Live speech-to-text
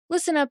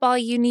Listen up, all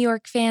you New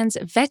York fans.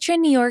 Veteran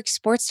New York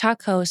sports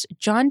talk host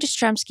John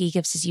Jastrzemski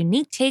gives his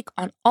unique take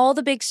on all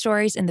the big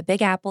stories in the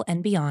Big Apple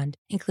and beyond,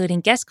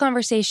 including guest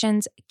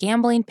conversations,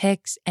 gambling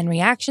picks, and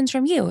reactions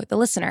from you, the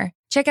listener.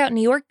 Check out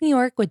New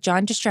York with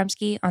John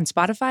Jastrzemski on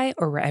Spotify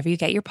or wherever you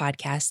get your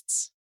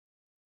podcasts.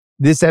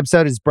 This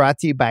episode is brought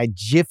to you by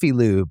Jiffy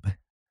Lube.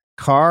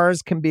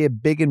 Cars can be a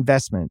big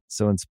investment,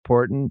 so it's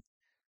important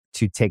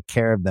to take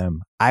care of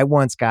them. I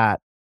once got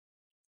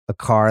a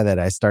car that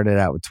I started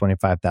out with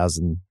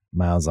 25,000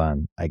 miles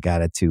on. I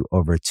got it to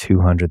over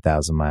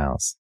 200,000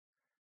 miles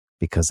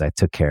because I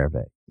took care of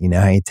it. You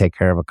know how you take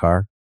care of a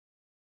car?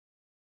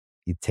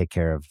 You take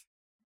care of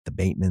the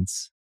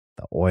maintenance,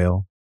 the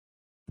oil,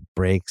 the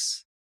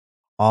brakes,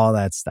 all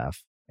that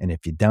stuff. And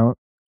if you don't,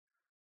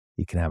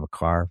 you can have a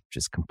car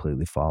just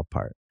completely fall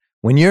apart.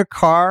 When your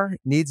car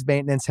needs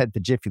maintenance, head to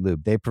Jiffy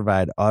Lube. They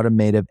provide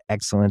automotive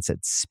excellence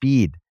at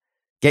speed.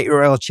 Get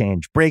your oil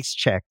change, brakes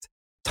checked,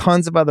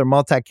 tons of other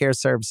multi-care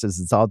services.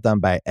 It's all done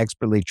by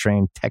expertly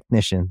trained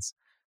technicians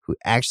who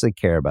actually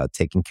care about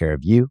taking care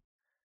of you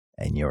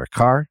and your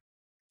car.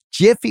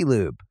 Jiffy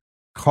Lube,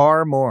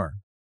 car more.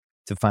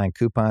 To find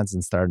coupons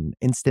and start an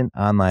instant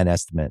online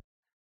estimate,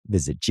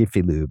 visit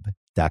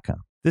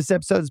jiffylube.com. This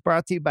episode is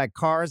brought to you by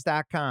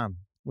Cars.com.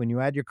 When you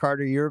add your car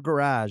to your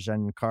garage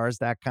on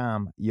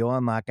Cars.com, you'll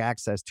unlock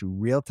access to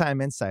real-time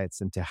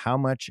insights into how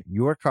much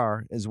your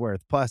car is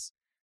worth. Plus,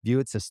 view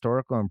its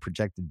historical and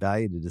projected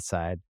value to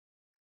decide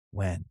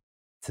when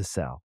to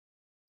sell.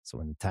 So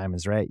when the time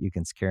is right, you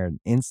can secure an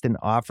instant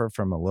offer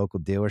from a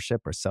local dealership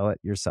or sell it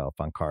yourself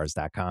on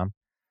Cars.com.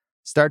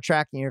 Start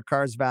tracking your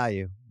car's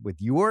value with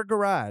your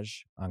garage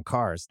on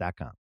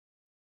Cars.com.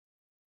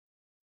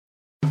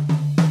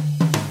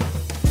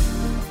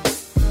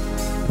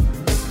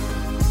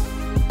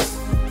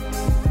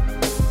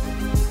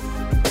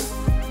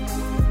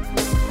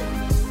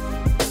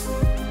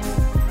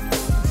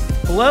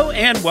 Hello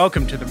and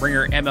welcome to the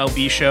Ringer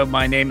MLB Show.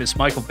 My name is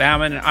Michael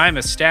Baumann, and I'm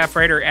a staff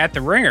writer at the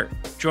Ringer.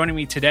 Joining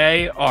me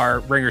today are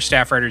Ringer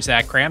staff writer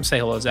Zach Kram. Say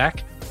hello,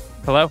 Zach.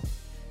 Hello.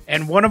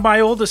 And one of my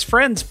oldest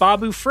friends,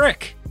 Babu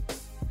Frick.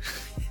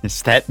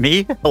 Is that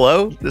me?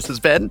 Hello, this is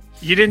Ben.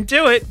 You didn't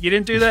do it. You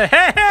didn't do the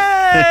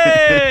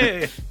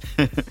hey!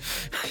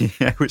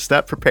 I was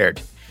not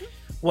prepared.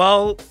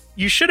 Well,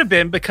 you should have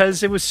been,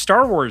 because it was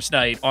Star Wars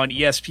night on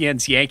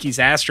ESPN's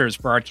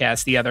Yankees-Astros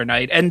broadcast the other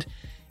night. And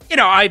you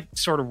know, I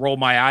sort of roll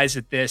my eyes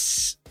at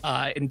this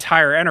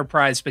entire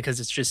enterprise because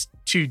it's just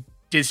two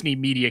Disney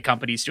media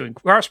companies doing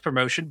cross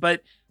promotion,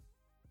 but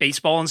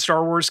baseball and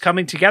Star Wars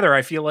coming together.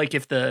 I feel like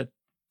if the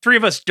three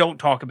of us don't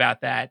talk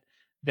about that,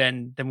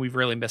 then we've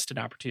really missed an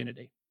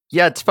opportunity.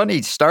 Yeah, it's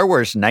funny. Star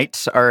Wars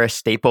nights are a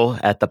staple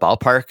at the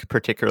ballpark,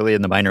 particularly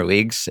in the minor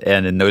leagues.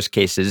 And in those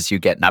cases, you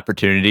get an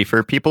opportunity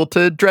for people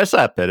to dress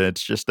up, and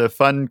it's just a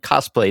fun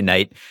cosplay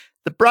night.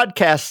 The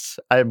broadcasts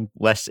I'm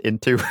less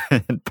into,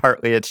 and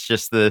partly it's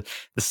just the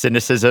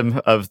cynicism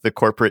of the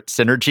corporate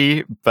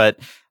synergy, but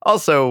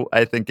also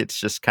I think it's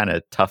just kind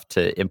of tough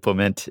to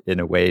implement in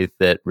a way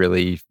that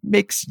really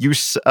makes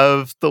use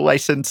of the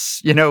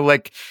license. You know,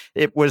 like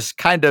it was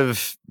kind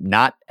of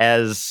not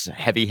as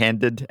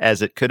heavy-handed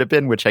as it could have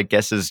been, which I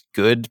guess is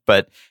good,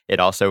 but it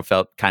also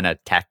felt kind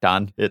of tacked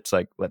on. It's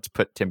like, let's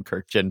put Tim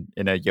Kurkjian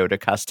in a Yoda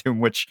costume,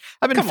 which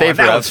I'm in favor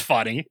of. That was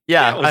funny.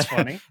 Yeah, that was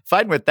funny.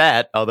 Fine with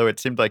that, although it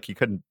seemed like he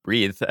couldn't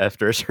breathe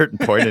after a certain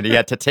point and he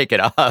had to take it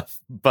off.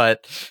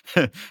 But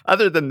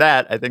other than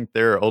that, I think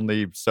there are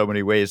only so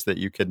many ways that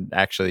you can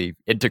actually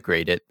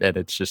integrate it. And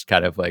it's just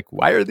kind of like,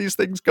 why are these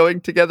things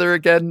going together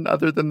again,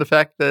 other than the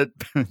fact that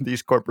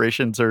these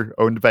corporations are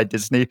owned by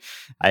Disney?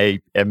 I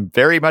am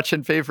very much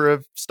in favor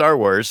of Star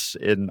Wars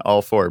in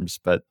all forms,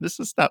 but this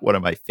is not one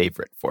of my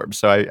favorite forms.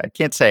 So I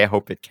can't say I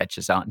hope it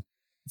catches on.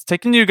 It's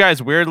taking you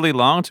guys weirdly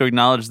long to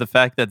acknowledge the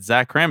fact that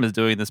Zach Kram is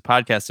doing this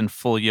podcast in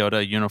full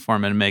Yoda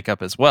uniform and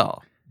makeup as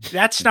well.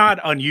 That's not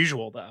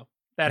unusual, though.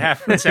 That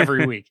happens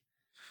every week.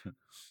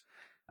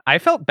 I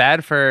felt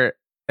bad for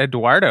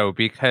Eduardo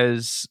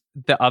because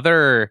the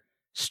other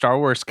Star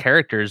Wars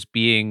characters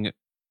being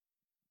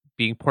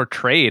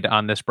portrayed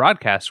on this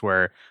broadcast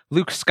were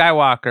Luke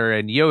Skywalker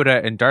and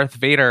Yoda and Darth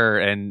Vader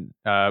and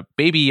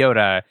Baby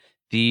Yoda,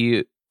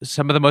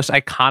 some of the most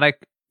iconic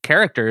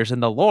characters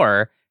in the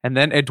lore. And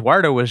then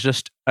Eduardo was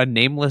just a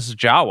nameless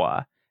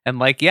Jawa. And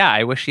like, yeah,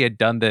 I wish he had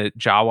done the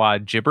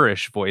Jawa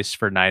gibberish voice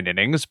for 9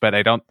 innings, but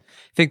I don't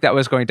think that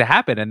was going to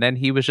happen. And then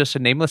he was just a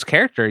nameless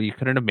character. You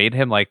couldn't have made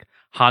him like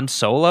Han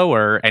Solo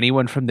or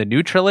anyone from the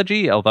new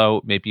trilogy,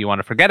 although maybe you want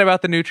to forget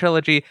about the new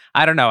trilogy.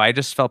 I don't know. I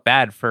just felt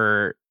bad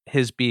for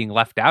his being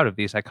left out of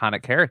these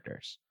iconic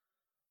characters.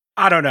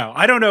 I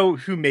don't know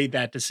who made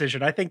that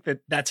decision. I think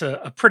that's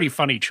a pretty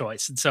funny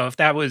choice. And so if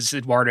that was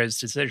Eduardo's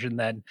decision,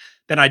 then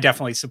I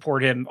definitely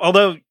support him.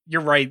 Although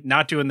you're right,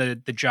 not doing the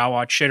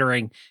Jawa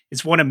chittering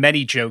is one of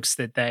many jokes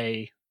that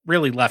they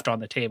really left on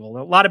the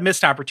table. A lot of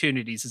missed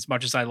opportunities, as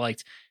much as I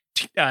liked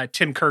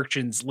Tim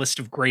Kurkjian's list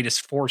of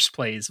greatest Force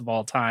plays of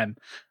all time.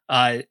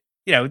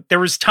 There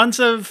was tons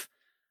of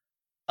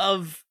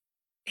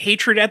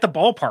hatred at the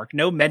ballpark.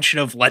 No mention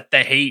of let the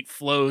hate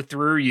flow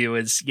through you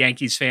as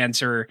Yankees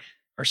fans are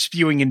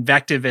spewing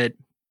invective at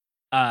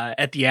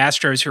the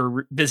Astros, who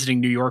are visiting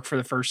New York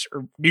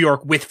New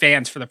York with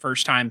fans for the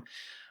first time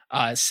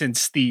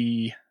since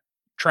the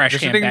trash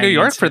can visiting New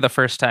York for the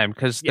first time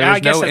because there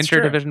was no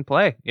interdivision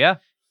play. Yeah.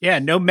 Yeah.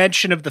 No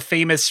mention of the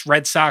famous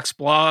Red Sox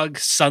blog,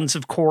 Sons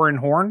of Core and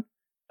Horn,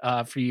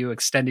 for you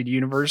extended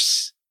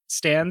universe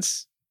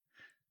stands.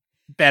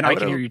 Ben, I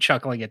can hear you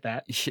chuckling at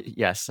that.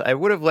 Yes, I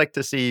would have liked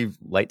to see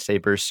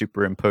lightsabers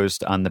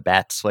superimposed on the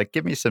bats. Like,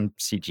 give me some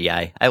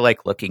CGI. I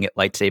like looking at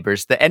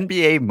lightsabers. The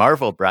NBA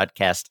Marvel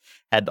broadcast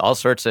had all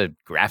sorts of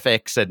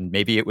graphics, and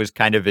maybe it was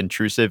kind of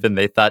intrusive, and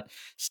they thought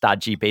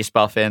stodgy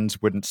baseball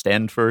fans wouldn't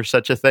stand for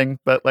such a thing.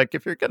 But, like,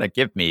 if you're going to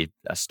give me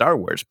a Star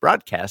Wars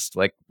broadcast,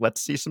 like, let's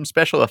see some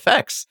special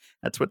effects.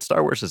 That's what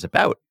Star Wars is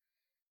about.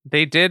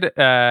 They did,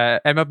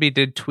 MLB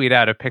did tweet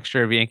out a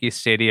picture of Yankee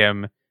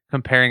Stadium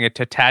comparing it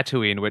to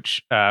Tatooine,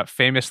 which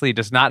famously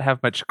does not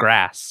have much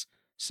grass.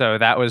 So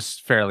that was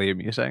fairly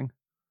amusing.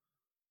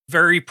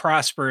 Very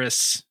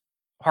prosperous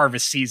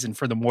harvest season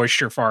for the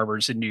moisture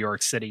farmers in New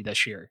York City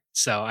this year.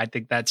 So I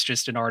think that's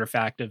just an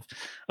artifact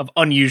of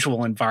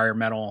unusual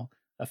environmental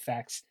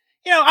effects.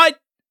 You know,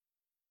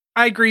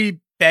 I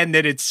agree, Ben,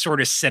 that it's sort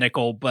of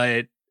cynical,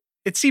 but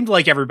it seemed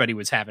like everybody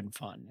was having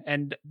fun.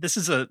 And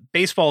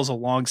baseball is a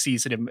long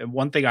season. And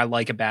one thing I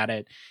like about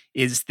it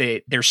is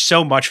that there's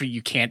so much of it,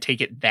 you can't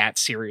take it that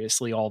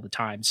seriously all the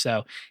time.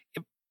 So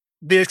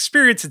the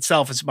experience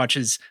itself, as much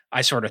as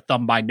I sort of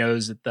thumbed my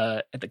nose at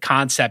the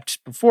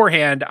concept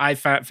beforehand, I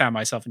found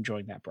myself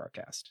enjoying that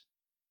broadcast.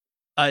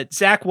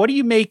 Zach, what do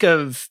you make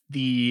of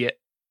the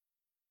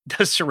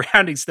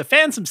surroundings? The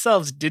fans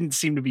themselves didn't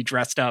seem to be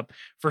dressed up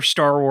for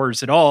Star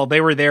Wars at all.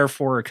 They were there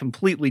for a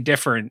completely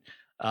different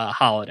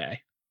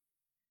holiday.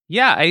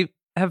 Yeah, I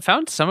have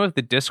found some of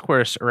the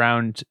discourse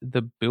around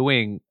the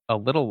booing a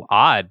little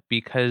odd,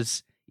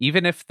 because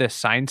even if the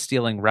sign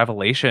stealing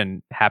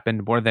revelation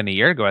happened more than a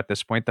year ago at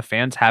this point, the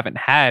fans haven't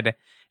had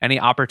any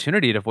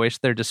opportunity to voice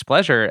their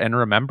displeasure. And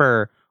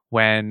remember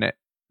when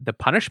the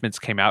punishments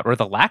came out, or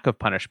the lack of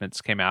punishments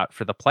came out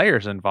for the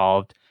players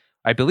involved,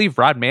 I believe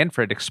Rod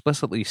Manfred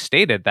explicitly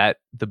stated that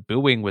the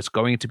booing was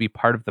going to be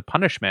part of the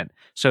punishment.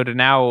 So to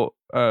now,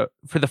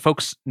 for the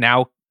folks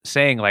now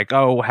saying like,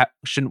 oh,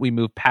 shouldn't we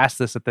move past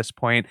this at this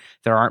point?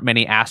 There aren't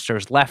many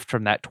Astros left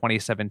from that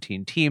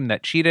 2017 team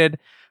that cheated.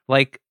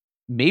 Like,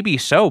 maybe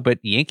so, but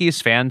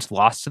Yankees fans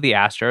lost to the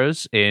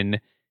Astros in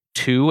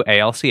 2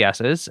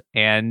 ALCSs,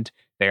 and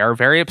they are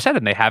very upset,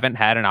 and they haven't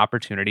had an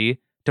opportunity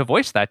to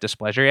voice that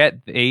displeasure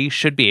yet. They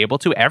should be able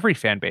to. Every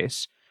fan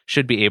base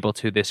should be able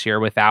to this year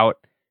without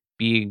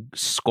being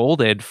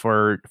scolded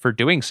for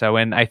doing so.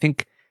 And I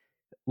think,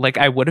 like,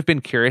 I would have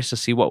been curious to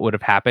see what would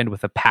have happened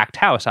with a packed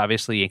house.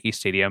 Obviously, Yankee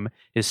Stadium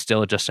is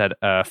still just at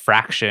a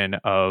fraction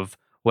of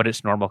what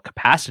its normal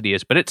capacity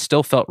is, but it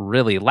still felt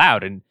really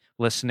loud. And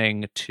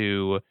listening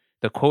to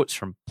the quotes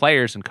from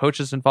players and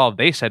coaches involved,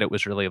 they said it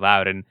was really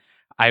loud. And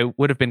I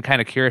would have been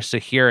kind of curious to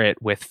hear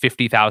it with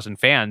 50,000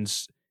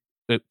 fans.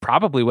 It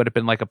probably would have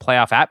been like a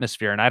playoff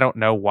atmosphere. And I don't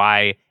know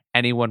why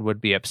anyone would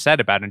be upset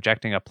about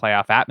injecting a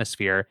playoff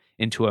atmosphere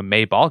into a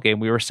May ball game.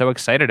 We were so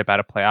excited about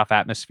a playoff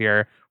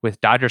atmosphere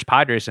with Dodgers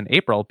Padres in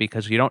April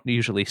because you don't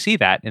usually see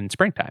that in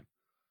springtime.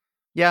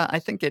 Yeah, I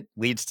think it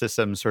leads to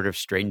some sort of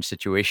strange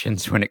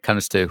situations when it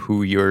comes to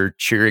who you're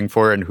cheering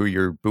for and who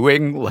you're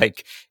booing.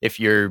 Like if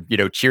you're,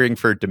 cheering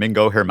for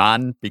Domingo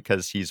Germán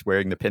because he's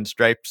wearing the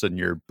pinstripes, and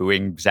you're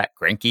booing Zach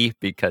Greinke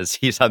because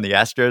he's on the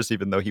Astros,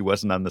 even though he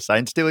wasn't on the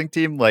sign stealing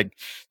team. Like,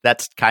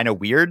 that's kind of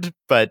weird.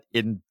 But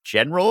in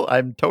general,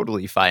 I'm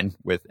totally fine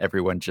with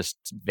everyone just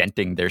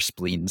venting their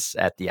spleens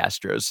at the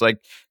Astros.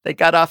 Like, they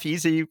got off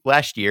easy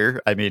last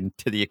year. I mean,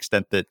 to the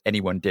extent that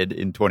anyone did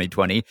in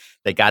 2020,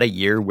 they got a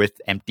year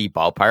with empty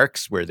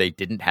ballparks where they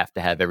didn't have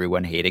to have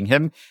everyone hating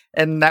him.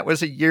 And that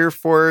was a year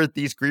for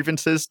these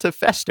grievances to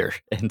fester.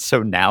 And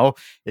so now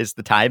is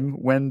the time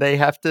when they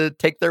have to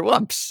take their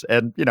lumps.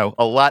 And,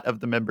 a lot of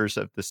the members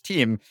of this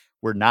team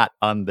were not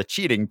on the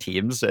cheating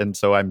teams. And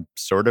so I'm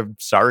sort of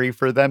sorry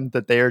for them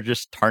that they are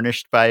just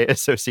tarnished by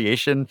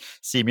association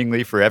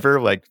seemingly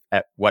forever. Like,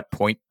 at what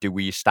point do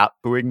we stop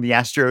booing the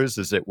Astros?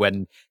 Is it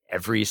when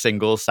every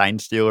single sign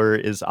stealer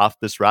is off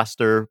this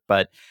roster?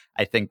 But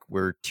I think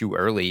we're too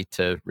early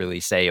to really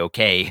say,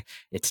 okay,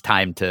 it's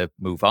time to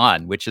move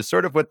on, which is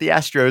sort of what the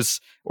Astros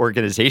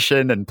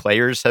organization and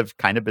players have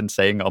kind of been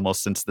saying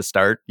almost since the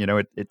start.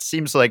 It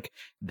seems like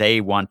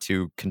they want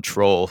to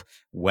control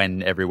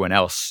when everyone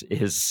else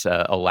is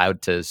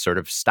allowed to sort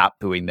of stop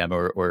booing them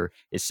or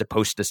is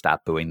supposed to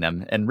stop booing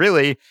them. And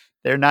really,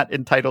 they're not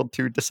entitled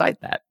to decide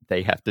that.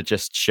 they have to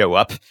just show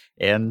up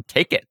and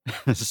take it.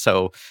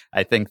 So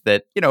I think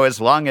that, as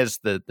long as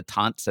the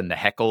taunts and the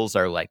heckles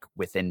are like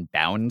within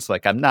bounds,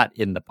 like I'm not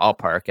in the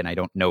ballpark and I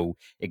don't know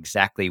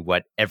exactly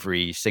what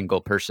every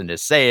single person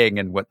is saying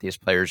and what these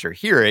players are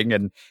hearing.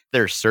 And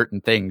there's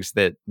certain things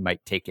that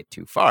might take it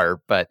too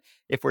far. But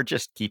if we're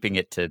just keeping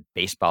it to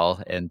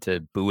baseball and to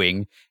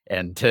booing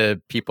and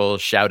to people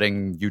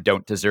shouting, "You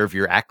don't deserve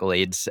your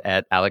accolades"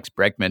 at Alex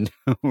Bregman,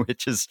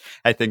 which is,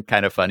 I think,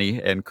 kind of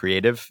funny and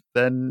creative,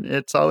 then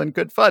it's all in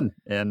good fun.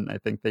 And I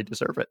think they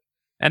deserve it.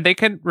 And they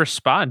can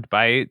respond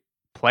by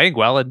playing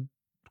well and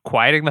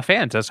quieting the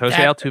fans, as Jose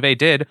Altuve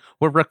did.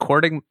 We're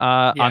recording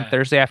on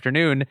Thursday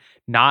afternoon,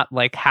 not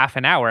like half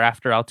an hour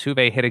after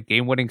Altuve hit a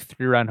game-winning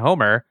 3-run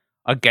homer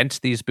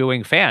against these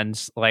booing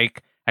fans.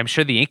 Like, I'm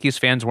sure the Yankees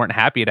fans weren't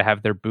happy to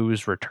have their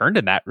boos returned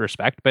in that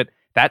respect, but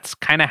that's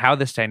kind of how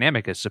this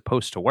dynamic is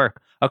supposed to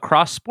work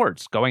across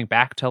sports, going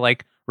back to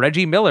like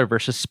Reggie Miller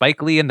versus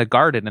Spike Lee in the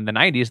Garden in the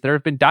 90s. There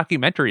have been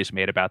documentaries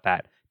made about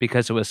that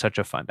because it was such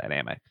a fun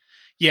dynamic.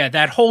 Yeah,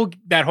 that whole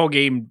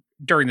game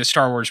during the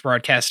Star Wars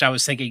broadcast, I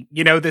was thinking,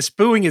 this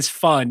booing is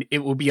fun. It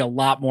will be a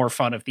lot more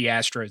fun if the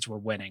Astros were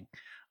winning.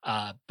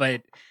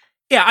 But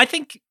yeah, I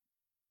think,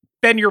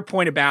 Ben, your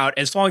point about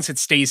as long as it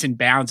stays in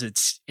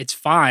bounds, it's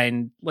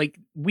fine. Like,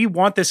 we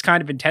want this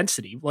kind of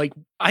intensity. Like,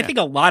 I think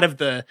I'm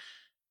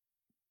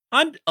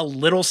a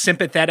little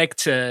sympathetic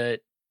to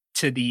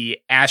the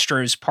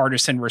Astros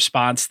partisan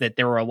response that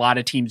there were a lot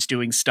of teams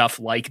doing stuff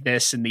like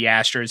this, and the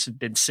Astros have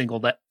been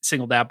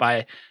singled out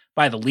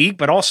by the league.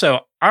 But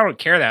also, I don't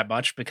care that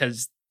much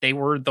because they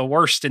were the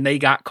worst and they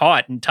got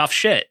caught in tough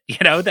shit.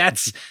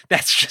 That's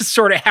just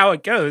sort of how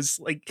it goes.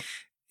 Like,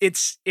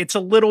 it's a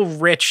little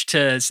rich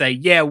to say,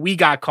 yeah, we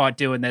got caught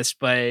doing this,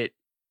 but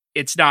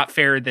it's not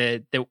fair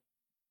that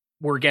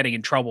we're getting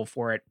in trouble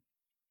for it.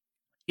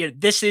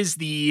 This is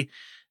the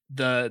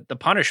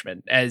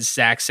punishment, as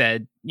Zach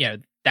said.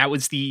 That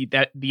was the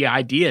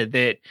idea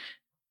that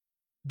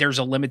there's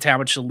a limit to how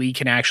much the league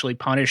can actually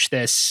punish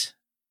this,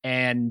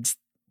 and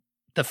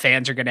the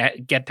fans are going to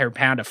get their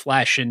pound of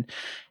flesh. And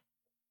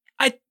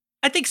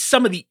I think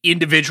some of the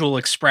individual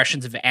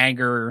expressions of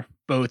anger,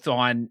 both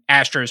on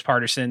the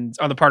part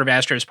of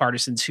Astros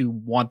partisans who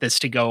want this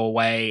to go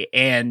away,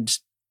 and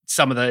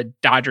some of the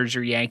Dodgers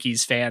or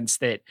Yankees fans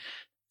that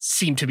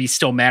seem to be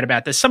still mad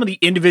about this, some of the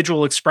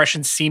individual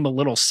expressions seem a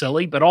little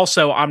silly, but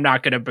also I'm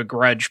not going to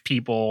begrudge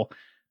people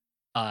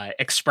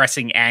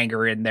expressing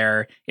anger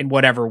in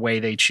whatever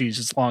way they choose,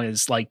 as long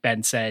as, like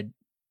Ben said,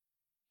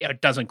 it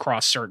doesn't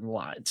cross certain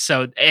lines.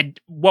 So, and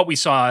what we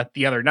saw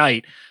the other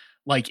night,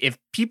 like, if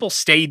people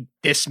stayed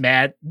this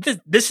mad,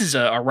 this is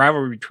a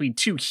rivalry between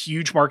two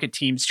huge market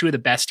teams, two of the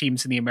best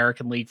teams in the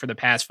American League for the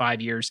past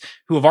 5 years,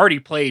 who have already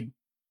played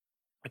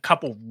a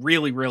couple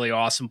really, really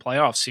awesome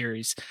playoff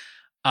series,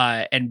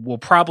 and will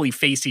probably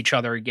face each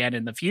other again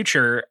in the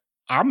future.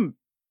 I'm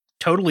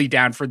totally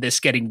down for this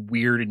getting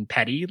weird and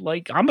petty.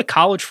 Like, I'm a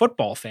college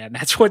football fan.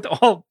 That's what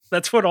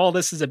all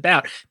this is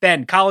about.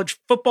 Ben, college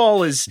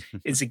football is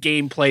a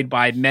game played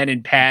by men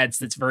in pads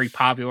that's very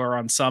popular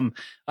on some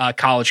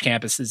college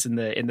campuses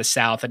in the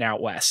South and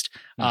out West.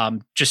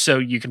 Just so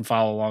you can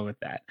follow along with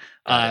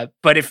that.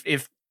 But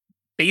if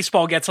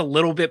baseball gets a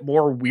little bit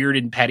more weird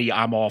and petty,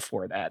 I'm all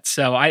for that.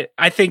 So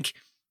I think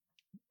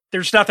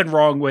there's nothing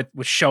wrong with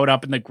showing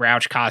up in the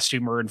Grouch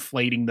costume or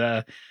inflating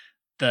the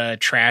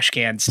trash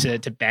cans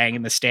to bang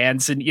in the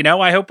stands. And,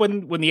 I hope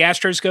when the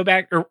Astros go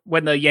back, or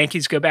when the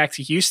Yankees go back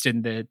to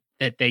Houston,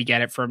 that they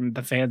get it from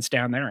the fans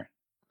down there.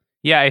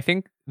 Yeah, I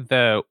think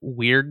the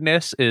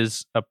weirdness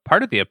is a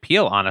part of the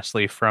appeal,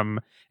 honestly, from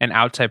an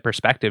outside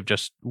perspective,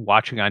 just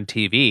watching on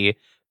TV.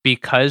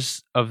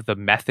 Because of the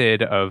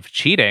method of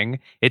cheating,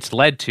 it's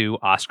led to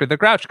Oscar the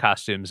Grouch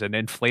costumes and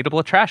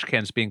inflatable trash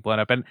cans being blown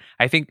up. And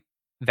I think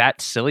that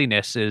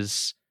silliness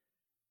is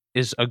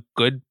a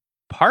good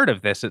part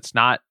of this. It's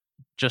not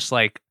just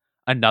like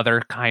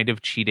another kind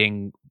of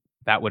cheating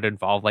that would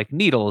involve like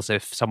needles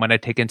if someone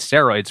had taken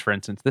steroids, for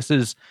instance. This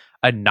is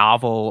a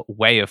novel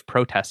way of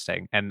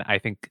protesting, and I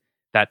think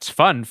that's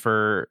fun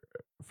for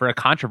a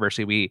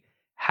controversy we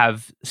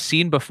have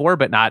seen before,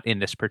 but not in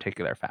this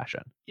particular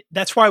fashion.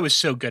 That's why it was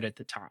so good at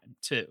the time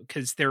too,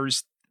 because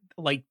there's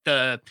like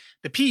the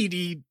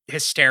PED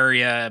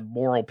hysteria,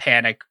 moral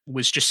panic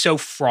was just so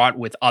fraught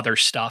with other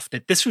stuff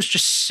that this was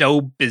just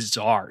so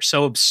bizarre,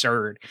 so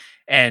absurd.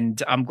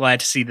 And I'm glad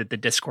to see that the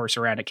discourse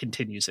around it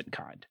continues in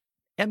kind.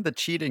 And the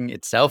cheating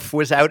itself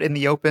was out in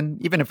the open.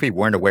 Even if we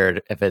weren't aware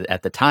of it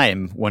at the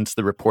time, once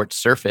the reports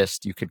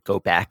surfaced, you could go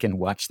back and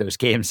watch those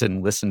games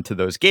and listen to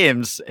those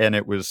games. And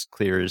it was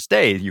clear as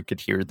day. You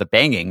could hear the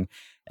banging.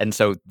 And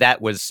so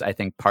that was, I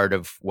think, part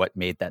of what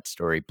made that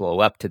story blow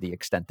up to the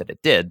extent that it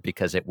did,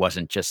 because it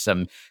wasn't just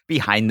some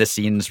behind the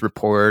scenes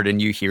report and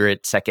you hear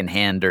it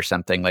secondhand or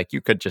something. Like, you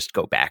could just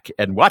go back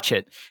and watch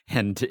it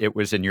and it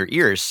was in your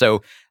ears.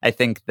 So I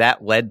think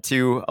that led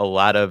to a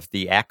lot of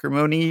the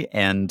acrimony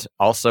and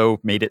also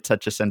made it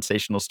such a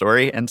sensational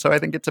story. And so I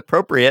think it's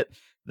appropriate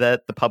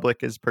that the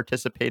public is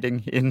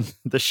participating in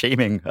the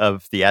shaming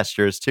of the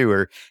Astros too,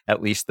 or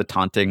at least the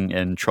taunting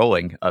and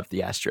trolling of the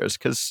Astros.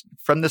 Because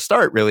from the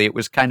start, really, it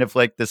was kind of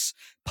like this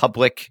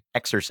public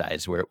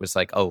exercise where it was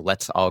like, oh,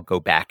 let's all go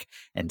back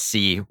and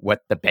see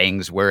what the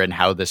bangs were and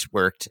how this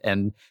worked.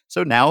 And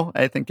so now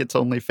I think it's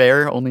only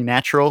fair, only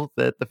natural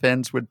that the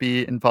fans would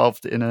be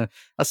involved in a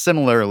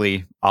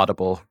similarly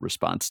audible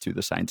response to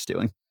the sign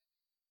stealing.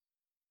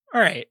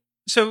 All right.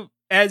 So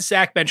as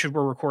Zach mentioned,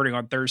 we're recording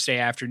on Thursday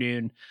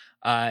afternoon.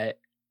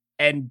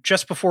 And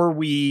just before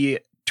we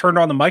turned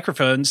on the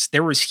microphones,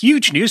 there was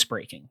huge news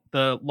breaking.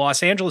 The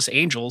Los Angeles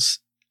Angels,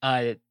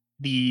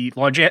 the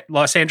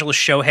Los Angeles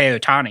Shohei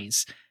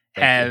Ohtanis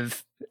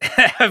have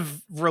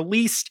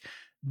released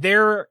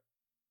their,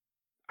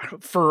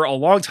 for a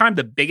long time,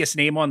 the biggest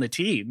name on the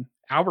team,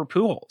 Albert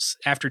Pujols,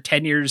 after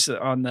 10 years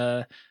on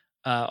the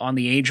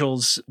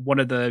Angels, one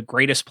of the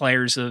greatest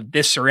players of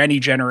this or any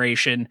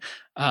generation,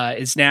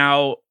 is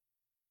now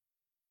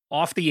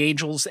off the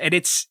Angels. And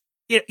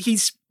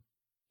he's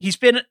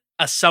been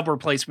a sub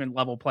replacement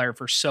level player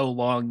for so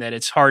long that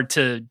it's hard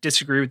to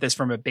disagree with this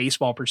from a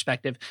baseball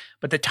perspective,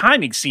 but the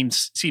timing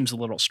seems a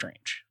little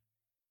strange.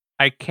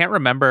 I can't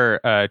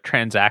remember a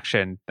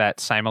transaction that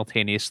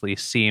simultaneously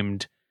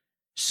seemed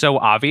so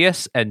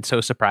obvious and so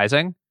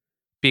surprising,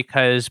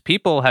 because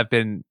people have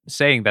been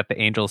saying that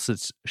the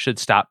Angels should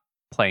stop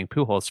playing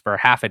Pujols for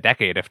half a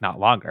decade, if not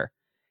longer.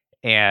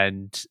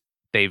 And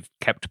they've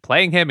kept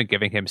playing him and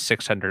giving him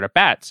 600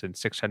 at-bats and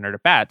 600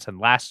 at-bats. And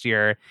last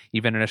year,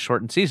 even in a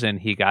shortened season,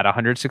 he got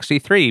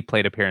 163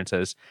 plate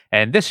appearances.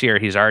 And this year,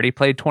 he's already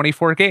played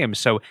 24 games.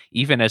 So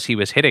even as he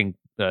was hitting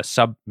the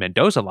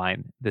sub-Mendoza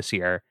line this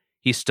year,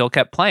 he still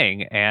kept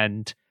playing.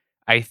 And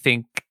I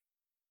think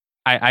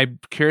I'm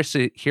curious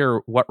to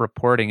hear what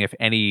reporting, if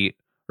any,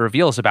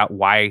 reveals about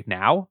why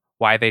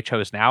they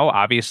chose now.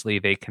 Obviously,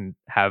 they can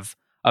have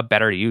a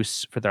better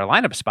use for their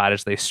lineup spot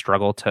as they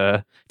struggle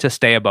to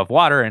stay above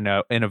water in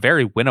a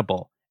very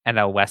winnable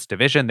NL West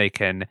division. They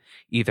can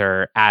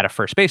either add a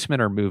first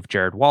baseman or move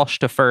Jared Walsh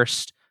to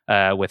first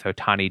with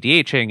Ohtani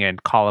DHing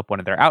and call up one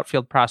of their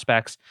outfield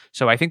prospects.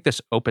 So I think this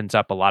opens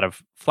up a lot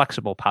of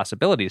flexible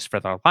possibilities for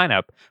their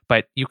lineup,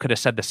 but you could have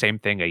said the same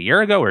thing a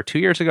year ago or 2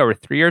 years ago or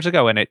 3 years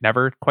ago, and it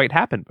never quite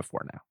happened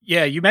before now.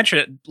 Yeah, you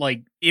mentioned it,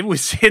 like it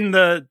was in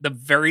the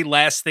very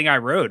last thing I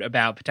wrote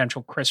about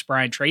potential Chris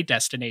Bryant trade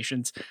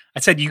destinations.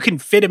 I said, you can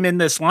fit him in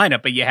this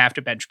lineup, but you have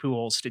to bench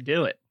Pujols to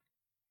do it.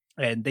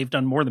 And they've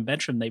done more than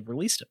bench him. They've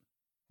released him.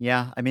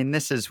 Yeah, I mean,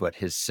 this is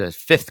his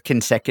fifth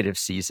consecutive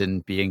season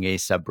being a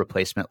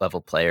sub-replacement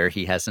level player.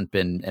 He hasn't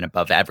been an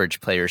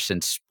above-average player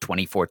since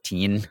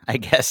 2014. I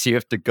guess you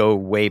have to go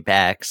way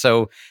back.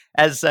 So,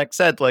 as Zach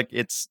said, like,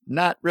 it's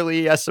not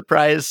really a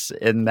surprise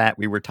in that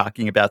we were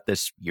talking about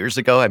this years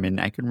ago. I mean,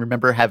 I can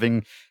remember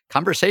having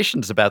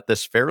conversations about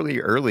this fairly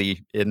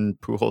early in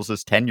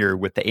Pujols' tenure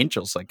with the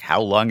Angels. Like,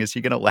 how long is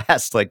he going to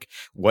last? Like,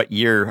 what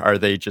year are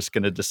they just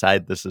going to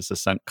decide this is a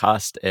sunk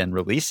cost and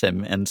release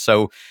him? And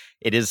so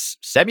it is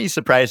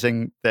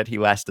semi-surprising that he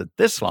lasted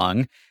this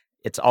long.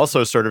 It's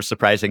also sort of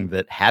surprising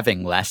that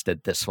having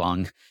lasted this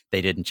long,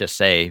 they didn't just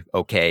say,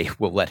 okay,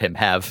 we'll let him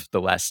have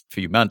the last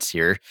few months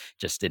here,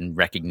 just in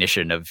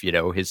recognition of,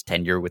 his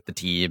tenure with the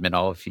team and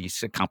all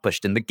he's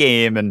accomplished in the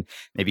game and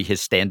maybe his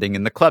standing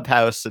in the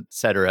clubhouse,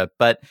 etc.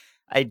 But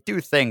I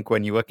do think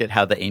when you look at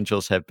how the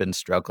Angels have been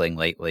struggling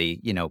lately,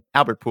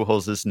 Albert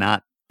Pujols is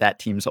not that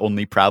team's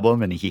only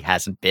problem, and he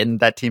hasn't been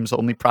that team's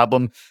only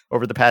problem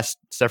over the past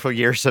several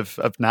years of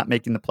not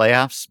making the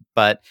playoffs.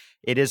 But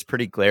it is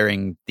pretty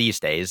glaring these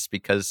days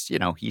because,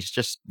 he's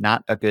just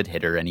not a good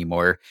hitter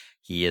anymore.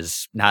 He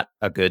is not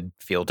a good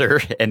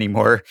fielder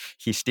anymore.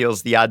 He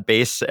steals the odd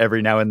base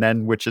every now and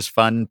then, which is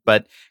fun.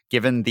 But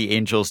given the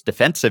Angels'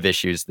 defensive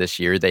issues this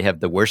year, they have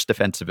the worst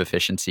defensive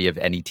efficiency of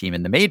any team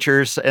in the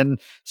majors. And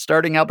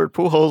starting Albert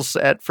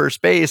Pujols at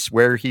first base,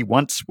 where he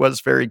once was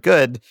very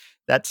good,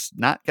 that's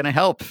not going to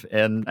help.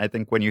 And I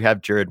think when you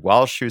have Jared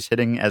Walsh, who's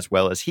hitting as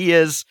well as he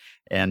is,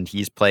 and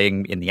he's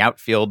playing in the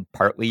outfield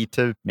partly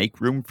to make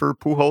room for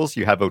Pujols,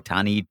 you have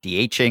Ohtani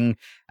DHing.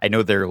 I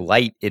know they're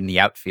light in the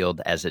outfield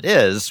as it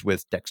is,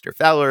 with Dexter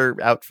Fowler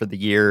out for the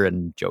year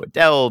and Joe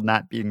Adell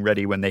not being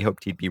ready when they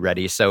hoped he'd be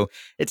ready. So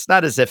it's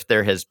not as if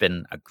there has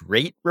been a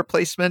great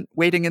replacement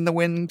waiting in the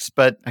wings.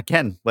 But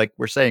again, like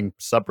we're saying,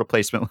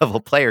 sub-replacement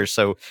level players.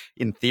 So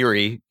in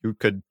theory, you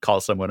could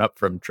call someone up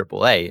from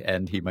AAA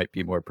and he might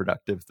be more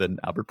productive than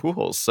Albert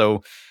Pujols.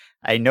 So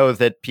I know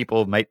that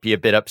people might be a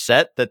bit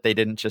upset that they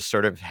didn't just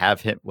sort of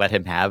let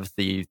him have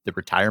the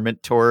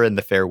retirement tour and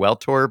the farewell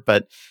tour,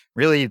 but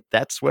really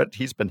that's what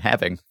he's been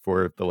having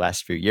for the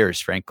last few years,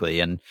 frankly.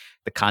 And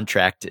the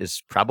contract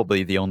is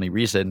probably the only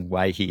reason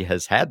why he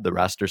has had the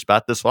roster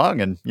spot this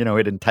long. And,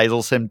 it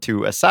entitles him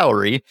to a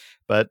salary,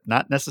 but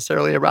not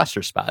necessarily a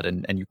roster spot.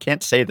 And you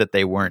can't say that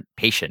they weren't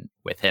patient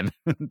with him.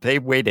 They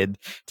waited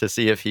to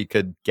see if he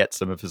could get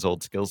some of his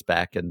old skills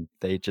back, and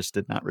they just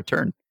did not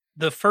return.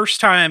 The first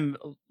time,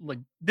 like,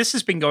 this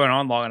has been going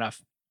on long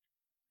enough,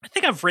 I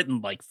think I've written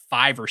like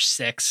 5 or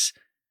 6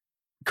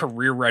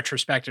 career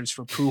retrospectives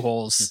for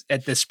Pujols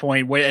at this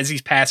point, as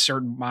he's passed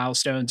certain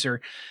milestones,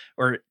 or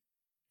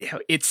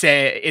it's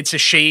a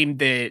shame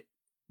that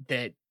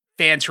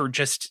fans who are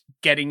just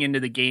getting into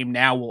the game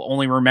now will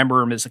only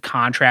remember him as a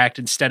contract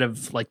instead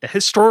of like the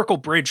historical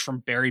bridge from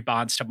Barry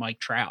Bonds to Mike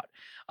Trout.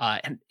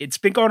 And it's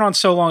been going on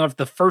so long. Of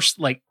the first,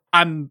 like,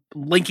 I'm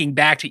linking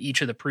back to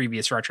each of the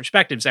previous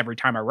retrospectives every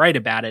time I write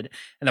about it.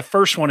 And the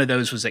first one of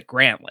those was at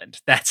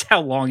Grantland. That's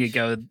how long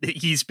ago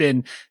he's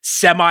been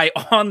semi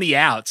on the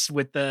outs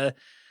with the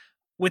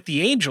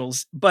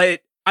Angels.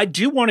 But I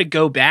do want to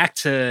go back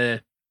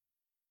to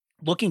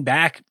looking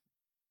back,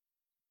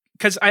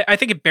 because I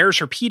think it bears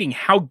repeating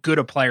how good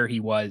a player he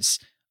was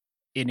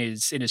in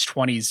his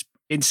 20s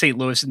in St.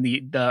 Louis in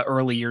the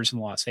early years in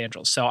Los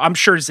Angeles. So I'm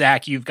sure,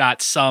 Zach, you've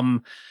got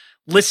some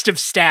list of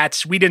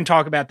stats. We didn't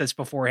talk about this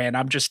beforehand.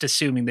 I'm just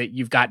assuming that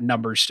you've got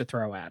numbers to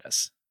throw at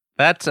us.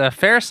 That's a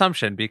fair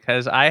assumption,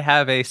 because I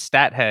have a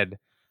StatHead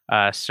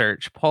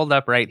search pulled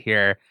up right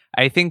here.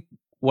 I think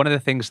one of the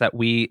things that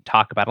we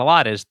talk about a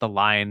lot is the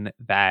line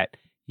that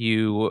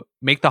you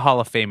make the Hall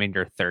of Fame in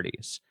your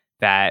 30s,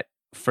 that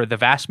for the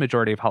vast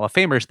majority of Hall of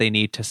Famers, they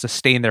need to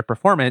sustain their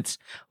performance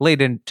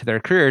late into their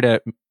career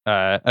to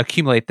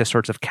accumulate the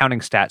sorts of counting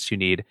stats you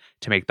need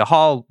to make the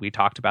Hall. We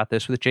talked about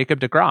this with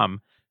Jacob deGrom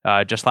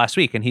just last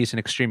week, and he's an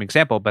extreme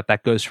example, but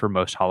that goes for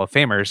most Hall of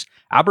Famers.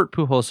 Albert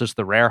Pujols is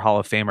the rare Hall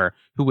of Famer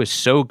who was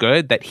so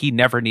good that he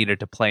never needed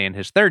to play in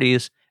his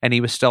 30s, and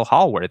he was still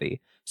Hall worthy.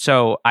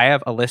 So I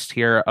have a list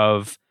here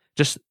of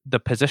just the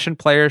position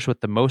players with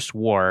the most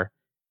WAR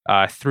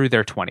through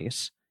their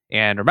 20s.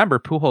 And remember,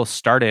 Pujols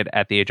started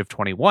at the age of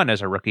 21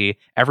 as a rookie.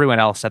 Everyone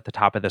else at the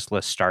top of this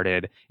list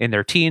started in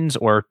their teens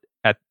or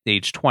at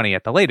age 20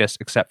 at the latest,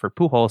 except for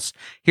Pujols.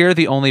 Here are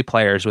the only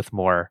players with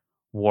more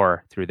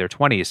WAR through their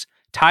 20s.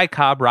 Ty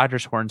Cobb,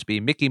 Rogers Hornsby,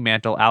 Mickey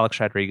Mantle, Alex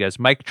Rodriguez,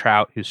 Mike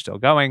Trout, who's still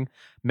going,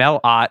 Mel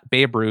Ott,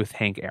 Babe Ruth,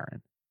 Hank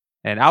Aaron.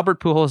 And Albert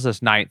Pujols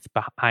is ninth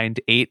behind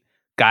 8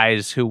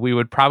 guys who we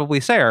would probably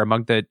say are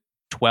among the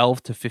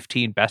 12 to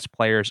 15 best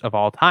players of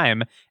all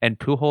time. And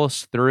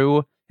Pujols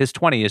through his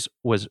 20s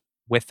was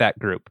with that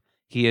group.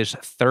 He is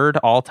third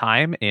all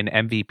time in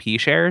MVP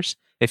shares.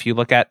 If you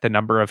look at the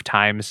number of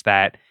times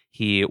that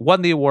he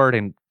won the award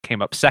and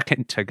came up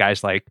second to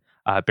guys like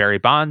Barry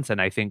Bonds,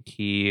 and I think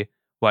he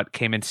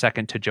came in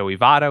second to Joey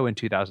Votto in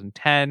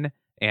 2010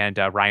 and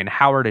Ryan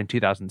Howard in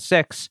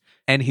 2006,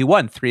 and he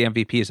won 3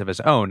 MVPs of his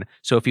own.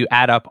 So if you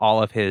add up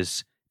all of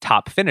his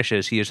top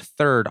finishes, he is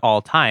third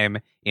all time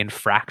in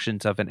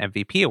fractions of an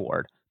MVP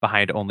award,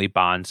 behind only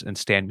Bonds and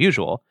Stan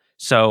Musial.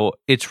 So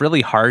it's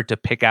really hard to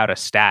pick out a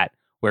stat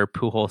where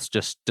Pujols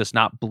just does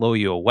not blow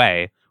you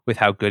away with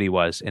how good he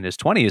was in his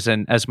 20s.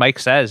 And as Mike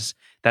says,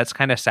 that's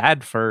kind of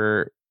sad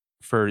for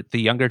the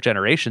younger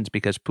generations,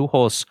 because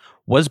Pujols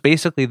was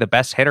basically the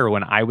best hitter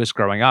when I was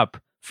growing up,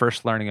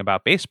 first learning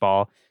about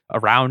baseball.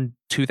 Around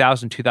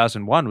 2000,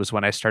 2001 was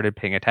when I started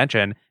paying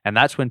attention, and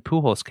that's when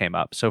Pujols came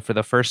up. So for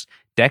the first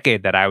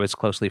decade that I was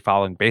closely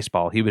following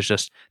baseball, he was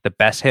just the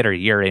best hitter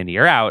year in,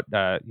 year out,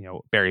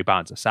 Barry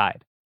Bonds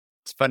aside.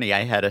 It's funny,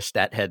 I had a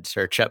StatHead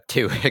search up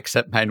too,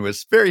 except mine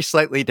was very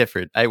slightly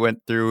different. I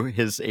went through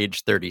his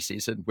age 30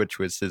 season, which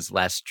was his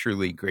last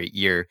truly great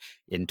year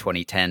in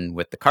 2010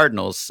 with the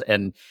Cardinals.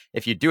 And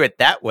if you do it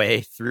that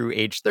way through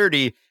age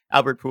 30,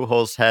 Albert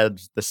Pujols had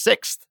the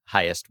 6th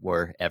highest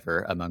WAR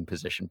ever among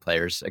position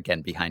players,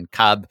 again, behind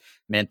Cobb,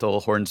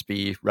 Mantle,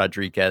 Hornsby,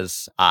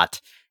 Rodriguez,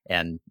 Ott,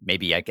 and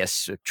maybe, I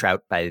guess,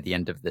 Trout by the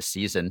end of the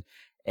season.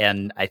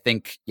 And I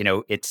think,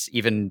 it's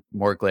even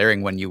more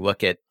glaring when you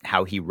look at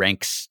how he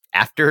ranks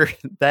after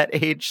that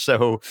age.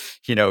 So,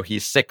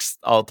 he's 6th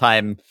all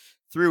time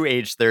through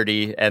age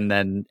 30. And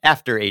then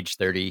after age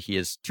 30, he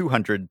is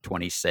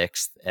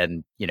 226th.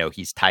 And,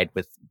 he's tied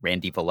with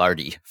Randy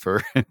Velarde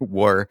for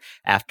WAR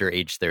after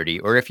age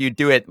 30. Or if you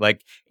do it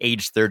like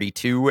age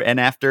 32 and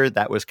after,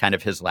 that was kind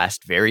of his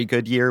last very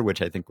good year,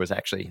 which I think was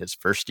actually his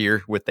first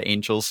year with the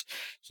Angels.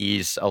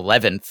 He's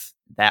 11th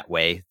that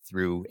way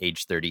through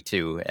age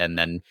 32, and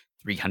then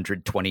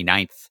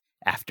 329th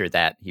after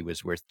that. He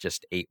was worth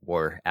just 8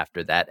 WAR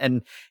after that.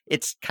 And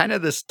it's kind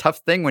of this tough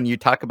thing when you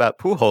talk about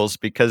Pujols,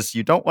 because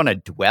you don't want to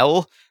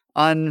dwell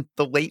on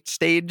the late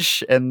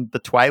stage and the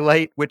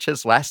twilight, which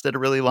has lasted a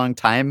really long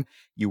time.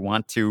 You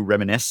want to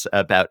reminisce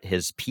about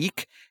his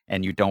peak,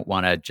 and you don't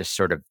want to just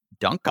sort of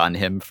dunk on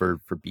him for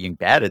being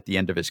bad at the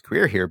end of his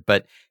career here.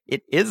 But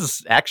it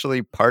is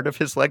actually part of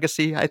his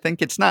legacy. I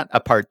think it's not a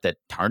part that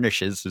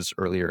tarnishes his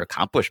earlier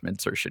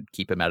accomplishments or should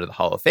keep him out of the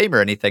Hall of Fame or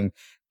anything,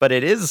 but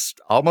it is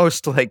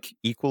almost like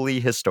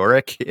equally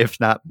historic, if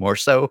not more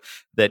so,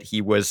 that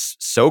he was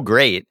so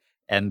great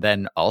and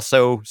then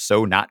also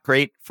so not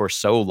great for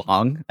so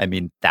long. I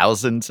mean,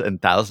 thousands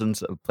and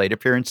thousands of plate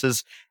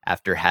appearances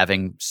after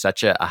having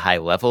such a high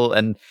level.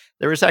 And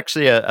there was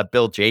actually a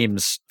Bill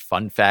James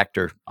fun fact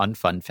or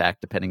unfun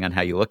fact, depending on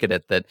how you look at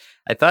it, that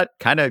I thought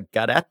kind of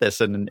got at this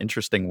in an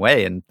interesting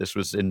way. And this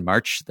was in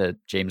March that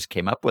James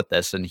came up with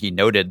this. And he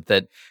noted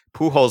that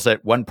Pujols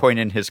at one point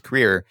in his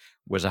career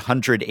was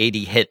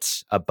 180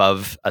 hits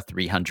above a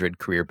 300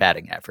 career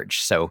batting average.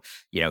 So,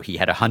 he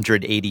had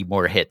 180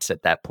 more hits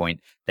at that point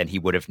than he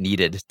would have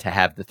needed to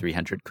have the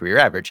 300 career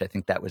average. I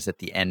think that was at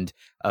the end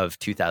of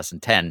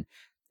 2010.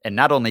 And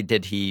not only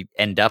did he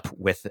end up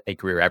with a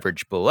career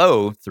average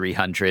below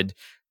 300,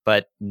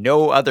 but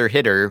no other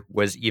hitter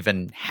was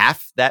even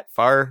half that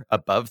far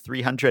above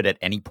 300 at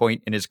any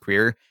point in his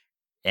career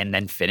and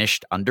then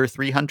finished under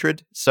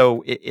 300.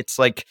 So it's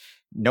like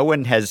no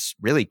one has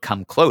really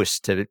come close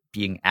to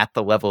being at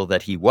the level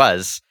that he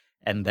was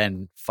and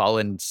then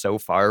fallen so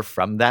far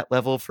from that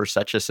level for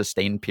such a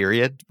sustained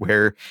period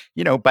where,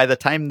 by the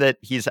time that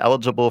he's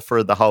eligible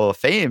for the Hall of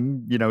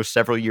Fame,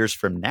 several years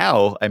from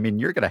now, I mean,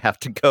 you're going to have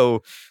to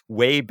go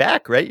way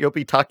back, right? You'll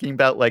be talking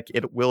about like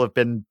it will have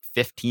been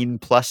 15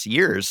 plus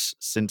years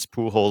since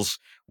Pujols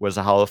was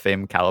a Hall of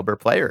Fame caliber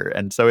player.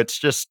 And so it's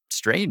just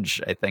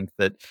strange, I think,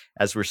 that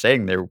as we're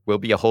saying, there will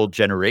be a whole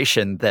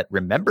generation that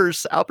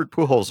remembers Albert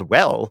Pujols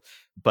well,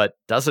 but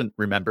doesn't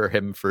remember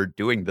him for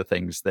doing the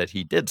things that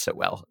he did so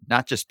well,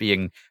 not just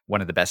being one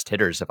of the best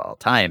hitters of all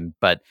time,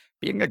 but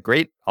being a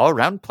great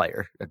all-around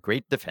player, a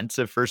great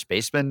defensive first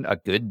baseman, a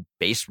good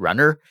base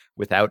runner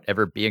without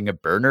ever being a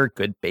burner,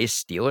 good base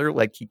stealer.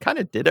 Like he kind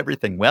of did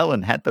everything well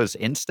and had those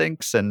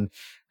instincts. And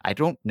I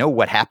don't know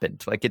what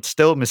happened. Like it's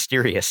still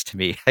mysterious to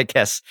me, I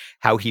guess,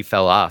 how he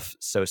fell off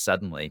so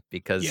suddenly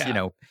because,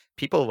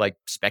 people like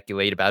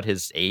speculate about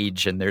his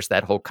age and there's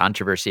that whole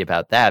controversy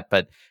about that,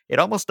 but it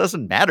almost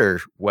doesn't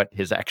matter what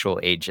his actual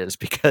age is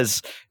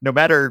because no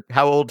matter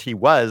how old he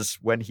was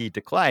when he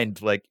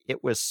declined, like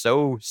it was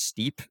so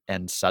steep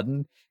and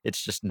sudden.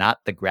 It's just not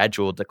the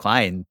gradual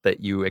decline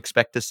that you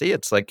expect to see.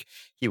 It's like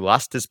he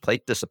lost his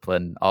plate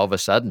discipline all of a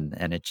sudden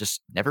and it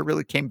just never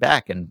really came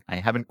back. And I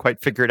haven't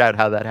quite figured out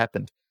how that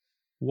happened.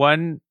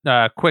 One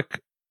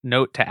quick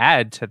note to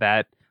add to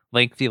that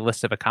lengthy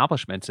list of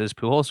accomplishments is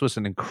Pujols was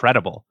an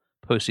incredible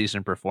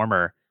postseason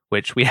performer,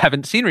 which we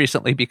haven't seen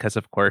recently because,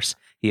 of course,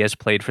 he has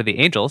played for the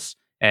Angels.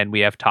 And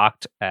we have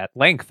talked at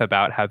length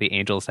about how the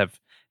Angels have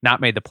not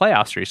made the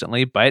playoffs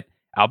recently. But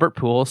Albert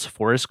Pujols,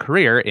 for his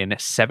career in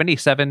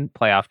 77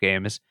 playoff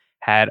games,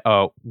 had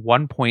a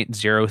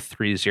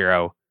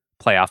 1.030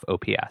 playoff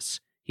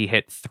OPS. He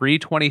hit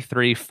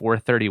 323,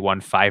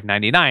 431,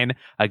 599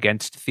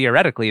 against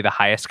theoretically the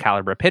highest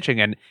caliber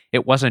pitching. And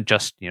it wasn't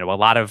just, a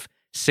lot of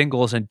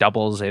singles and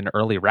doubles in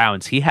early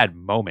rounds. He had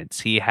moments.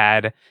 He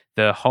had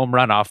the home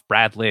run off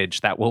Brad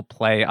Lidge that will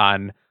play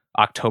on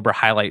October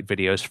highlight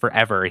videos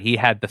forever. He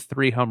had the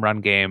 3 home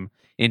run game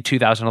in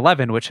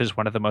 2011, which is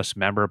one of the most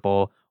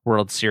memorable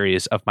World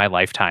Series of my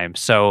lifetime.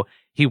 So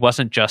he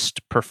wasn't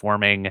just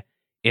performing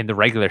in the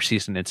regular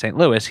season in St.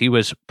 Louis. He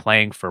was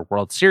playing for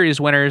World Series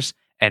winners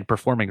and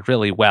performing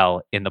really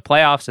well in the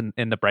playoffs and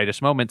in the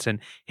brightest moments and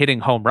hitting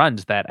home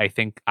runs that I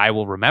think I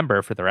will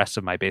remember for the rest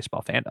of my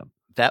baseball fandom.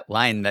 That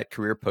line, that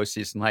career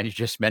postseason line you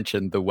just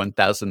mentioned, the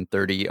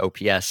 1,030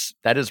 OPS,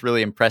 that is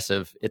really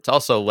impressive. It's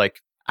also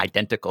like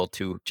identical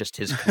to just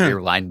his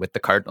career line with the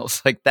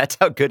Cardinals. Like that's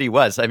how good he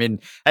was. I mean,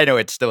 I know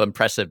it's still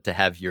impressive to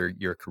have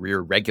your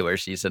career regular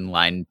season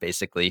line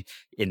basically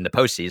in the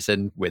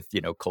postseason with,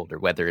 colder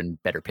weather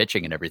and better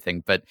pitching and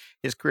everything. But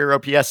his career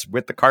OPS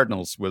with the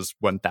Cardinals was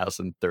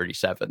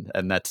 1,037,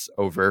 and that's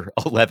over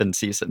 11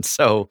 seasons.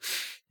 So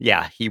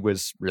yeah, he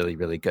was really,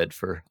 really good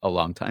for a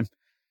long time.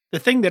 The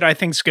thing that I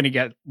think is going to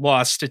get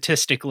lost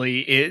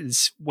statistically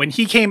is when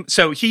he came.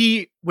 So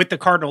he, with the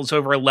Cardinals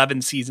over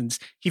 11 seasons,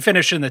 he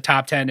finished in the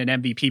top 10 in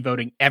MVP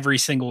voting every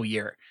single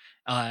year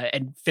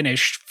and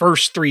finished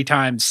first 3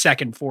 times,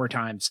 second 4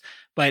 times.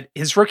 But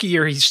his rookie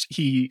year,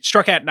 he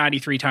struck out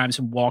 93 times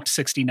and walked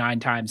 69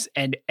 times.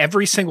 And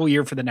every single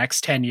year for the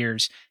next 10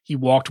 years, he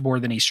walked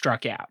more than he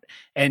struck out.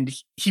 And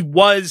he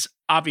was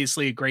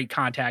obviously a great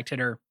contact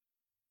hitter,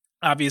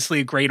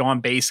 obviously a great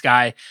on base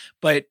guy,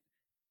 but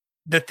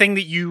the thing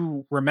that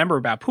you remember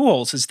about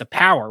Pujols is the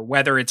power,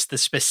 whether it's the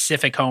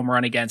specific home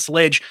run against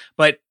Lidge,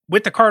 but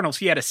with the Cardinals,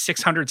 he had a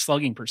 600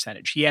 slugging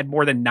percentage. He had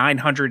more than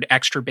 900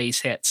 extra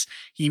base hits.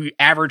 He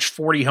averaged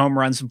 40 home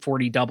runs and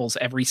 40 doubles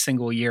every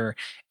single year.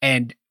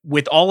 And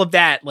with all of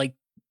that, like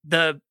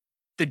the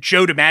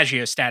Joe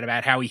DiMaggio stat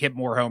about how he hit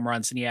more home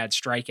runs than he had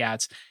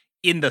strikeouts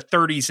in the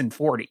 30s and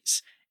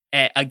 40s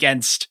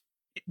against,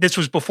 this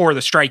was before the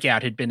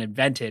strikeout had been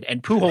invented.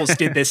 And Pujols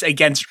did this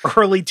against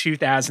early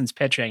 2000s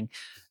pitching.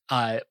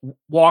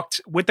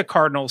 Walked with the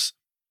Cardinals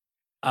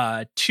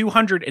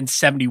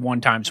 271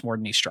 times more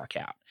than he struck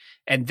out.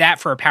 And that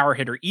for a power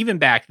hitter, even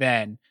back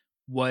then,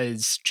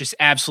 was just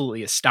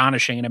absolutely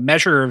astonishing. And a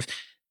measure of,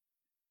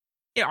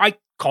 I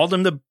called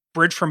him the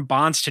bridge from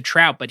Bonds to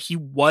Trout, but he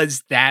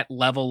was that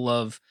level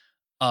of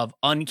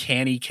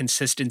uncanny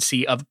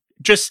consistency of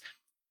just,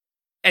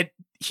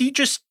 he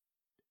just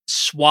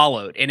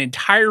swallowed an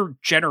entire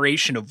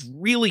generation of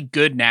really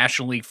good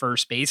National League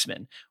first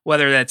basemen,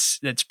 whether that's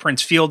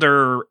Prince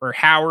Fielder or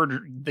Howard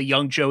or the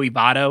young Joey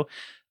Votto.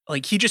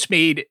 like he just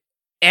made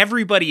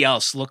everybody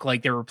else look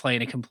like they were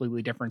playing a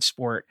completely different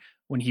sport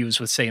when he was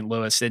with St.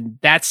 Louis. And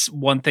that's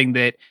one thing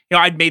that,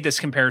 I'd made this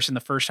comparison the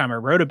first time I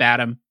wrote about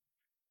him,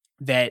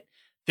 that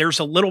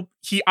there's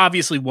he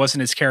obviously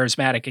wasn't as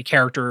charismatic a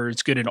character or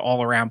as good an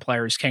all-around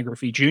player as Ken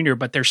Griffey Jr.,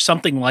 but there's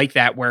something like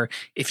that where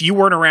if you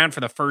weren't around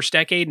for the first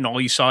decade and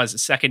all you saw is the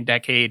second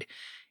decade,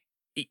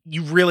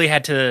 you really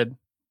had to,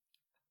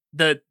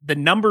 the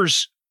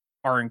numbers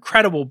are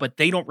incredible, but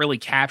they don't really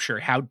capture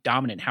how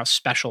dominant, how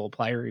special a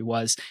player he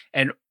was.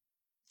 And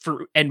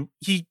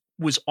he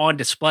was on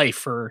display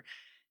for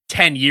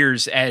 10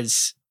 years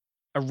as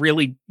a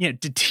really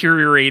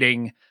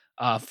deteriorating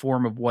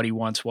form of what he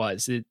once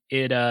was.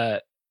 I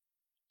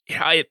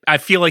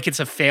feel like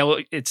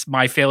it's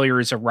my failure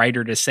as a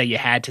writer to say you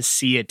had to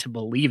see it to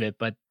believe it,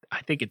 but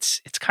I think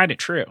it's kind of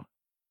true.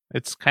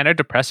 It's kind of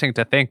depressing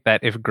to think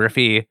that if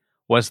Griffey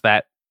was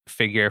that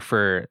figure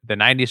for the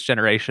 90s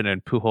generation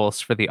and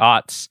Pujols for the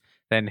aughts,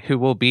 then who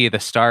will be the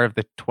star of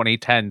the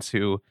 2010s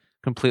who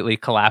completely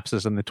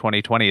collapses in the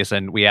 2020s,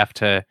 and we have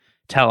to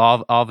tell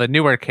all the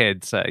newer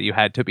kids you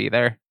had to be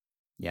there.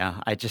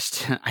 Yeah, I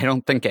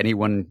don't think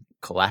anyone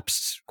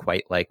collapsed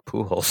quite like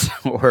Pujols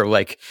or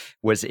like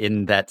was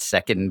in that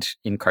second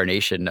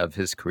incarnation of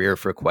his career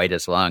for quite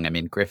as long. I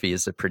mean, Griffey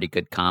is a pretty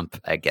good comp,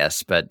 I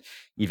guess, but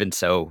even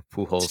so,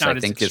 Pujols, I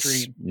think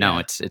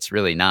it's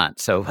really not.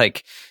 So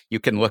like you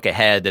can look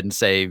ahead and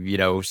say,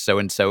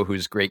 so-and-so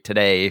who's great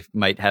today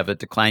might have a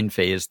decline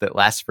phase that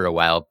lasts for a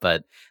while,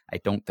 but I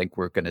don't think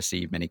we're going to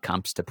see many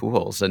comps to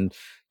Pujols. And,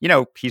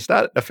 he's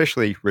not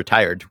officially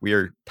retired.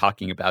 We're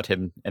talking about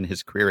him and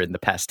his career in the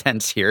past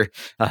tense here.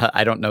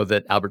 I don't know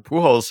that Albert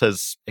Pujols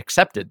has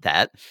accepted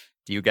that.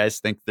 Do you guys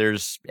think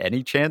there's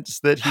any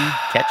chance that he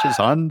catches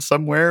on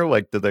somewhere?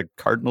 Like, do the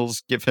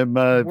Cardinals give him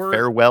a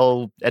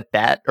farewell at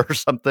bat or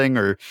something?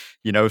 Or,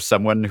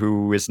 someone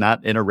who is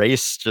not in a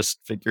race just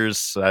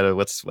figures,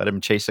 let's let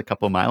him chase a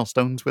couple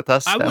milestones with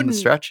us down the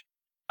stretch?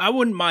 I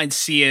wouldn't mind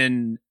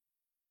seeing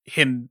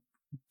him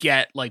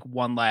get like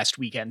one last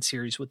weekend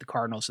series with the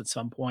Cardinals at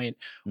some point.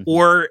 Mm-hmm.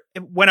 Or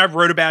when I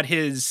wrote about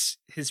his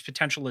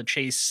potential to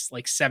chase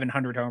like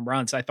 700 home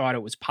runs, I thought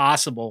it was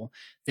possible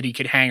that he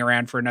could hang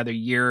around for another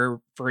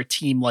year for a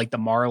team like the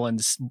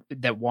Marlins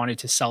that wanted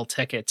to sell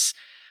tickets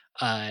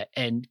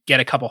and get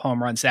a couple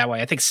home runs that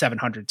way. I think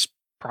 700's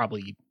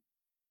probably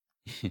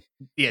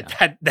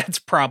that's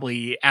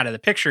probably out of the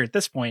picture at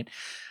this point.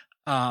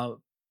 But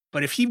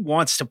if he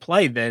wants to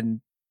play, then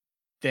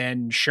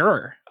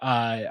sure.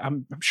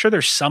 I'm sure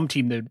there's some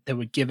team that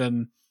would give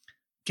him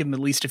at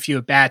least a few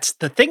at bats.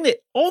 The thing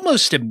that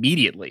almost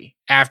immediately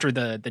after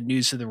the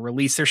news of the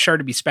release, there started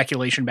to be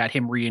speculation about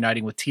him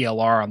reuniting with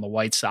TLR on the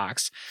White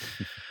Sox,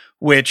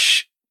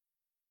 which,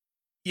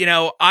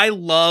 I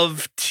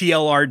love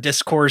TLR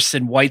discourse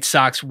and White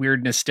Sox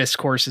weirdness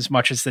discourse as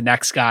much as the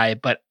next guy,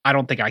 but I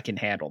don't think I can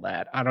handle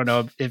that. I don't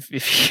know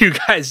if you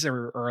guys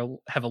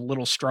have a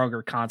little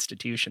stronger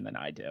constitution than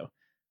I do.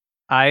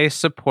 I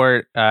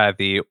support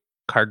the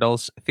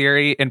Cardinals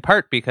theory in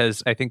part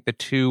because I think the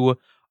two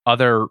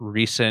other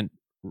recent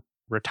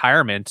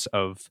retirements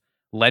of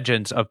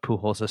legends of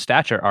Pujols'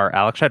 stature are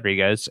Alex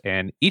Rodriguez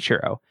and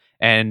Ichiro.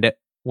 And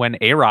when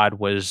A-Rod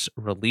was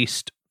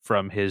released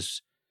from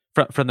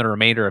the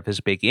remainder of his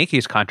big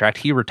Yankees contract,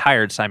 he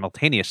retired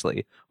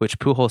simultaneously, which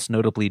Pujols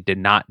notably did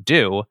not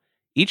do.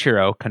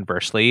 Ichiro,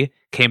 conversely,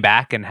 came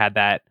back and had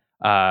that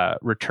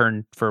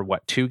return for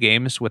 2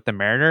 games with the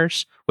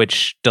Mariners,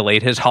 which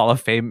delayed his Hall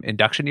of Fame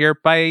induction year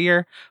by a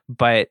year.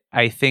 But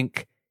I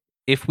think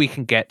if we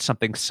can get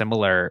something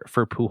similar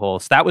for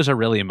Pujols, that was a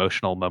really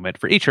emotional moment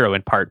for Ichiro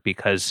in part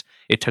because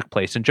it took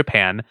place in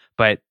Japan.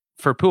 But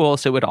for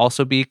Pujols, it would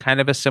also be kind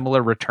of a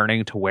similar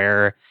returning to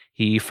where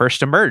he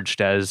first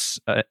emerged as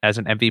an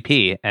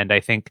MVP. And I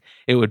think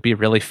it would be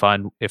really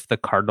fun if the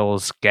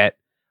Cardinals get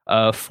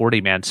a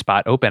 40-man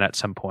spot open at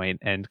some point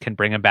and can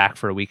bring him back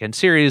for a weekend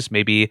series,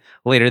 maybe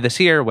later this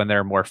year when there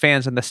are more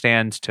fans in the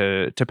stands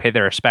to pay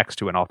their respects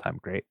to an all-time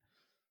great.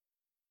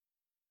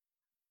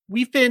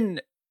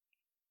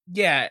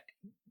 I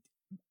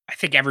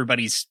think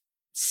everybody's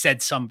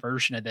said some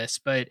version of this,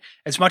 but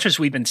as much as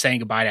we've been saying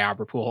goodbye to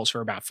Albert Pujols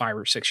for about 5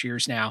 or 6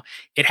 years now,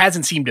 it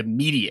hasn't seemed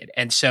immediate.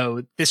 And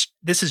so this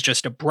is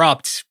just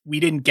abrupt.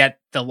 We didn't get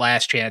the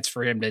last chance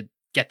for him to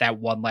get that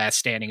one last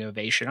standing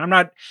ovation. I'm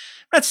not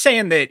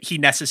saying that he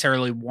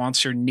necessarily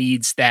wants or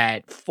needs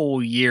that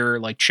full year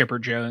like Chipper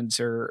Jones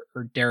or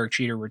Derek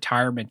Jeter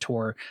retirement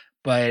tour,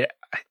 but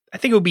I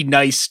think it would be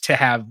nice to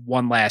have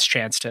one last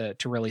chance to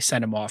really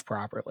send him off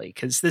properly.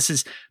 Cause this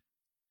is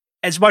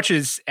as much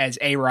as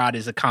A-Rod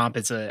is a comp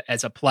as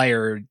a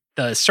player,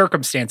 the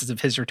circumstances of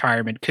his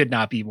retirement could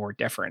not be more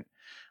different.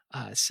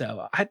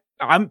 But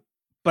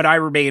I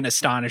remain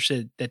astonished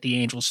that the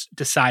Angels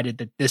decided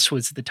that this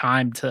was the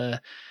time to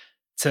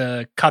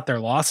cut their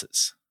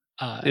losses.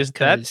 Is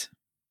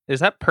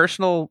that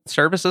personal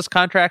services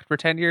contract for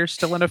 10 years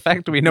still in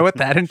effect? Do we know what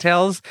that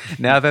entails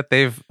now that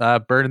they've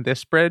burned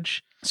this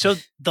bridge? So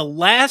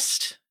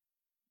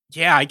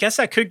I guess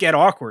that could get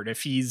awkward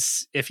if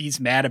he's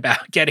mad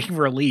about getting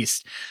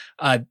released.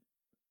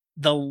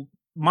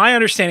 my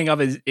understanding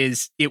of it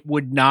is it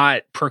would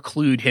not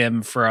preclude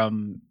him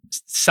from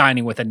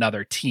signing with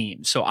another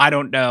team. So I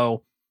don't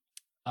know,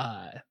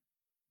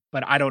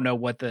 but I don't know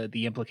what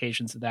the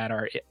implications of that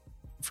are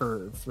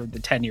for the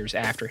 10 years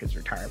after his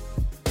retirement.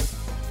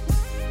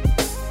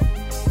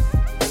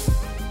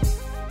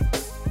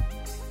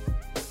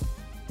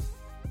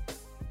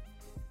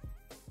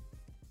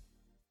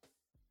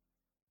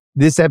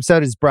 This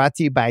episode is brought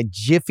to you by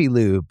Jiffy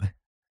Lube.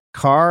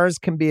 Cars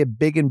can be a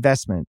big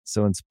investment,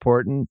 so it's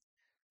important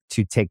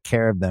to take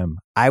care of them.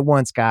 I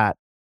once got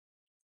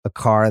a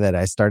car that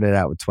I started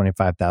out with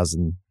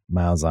 25,000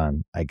 miles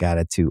on. I got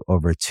it to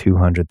over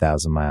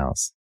 200,000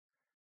 miles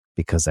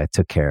because I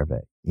took care of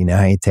it. You know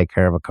how you take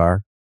care of a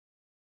car?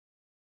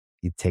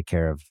 You take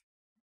care of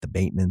the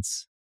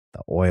maintenance,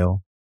 the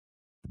oil,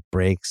 the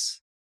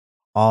brakes,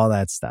 all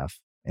that stuff.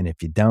 And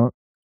if you don't,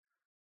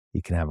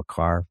 you can have a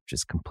car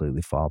just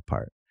completely fall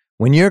apart.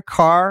 When your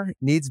car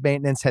needs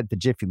maintenance, head to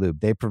Jiffy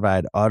Lube. They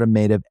provide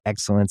automotive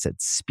excellence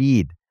at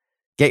speed.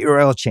 Get your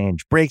oil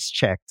change, brakes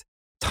checked,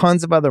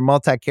 tons of other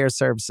multi-care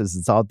services.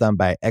 It's all done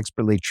by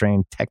expertly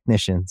trained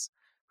technicians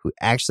who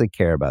actually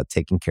care about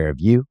taking care of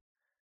you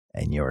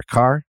and your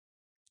car.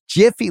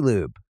 Jiffy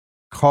Lube,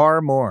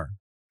 car more.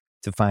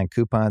 To find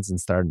coupons and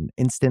start an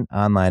instant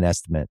online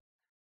estimate,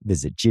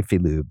 visit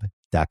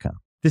jiffylube.com.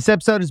 This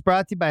episode is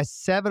brought to you by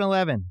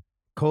 7-Eleven.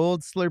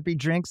 Cold, slurpy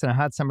drinks and a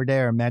hot summer day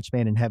are a match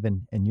made in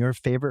heaven, and your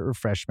favorite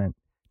refreshment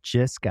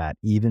just got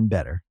even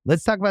better.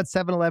 Let's talk about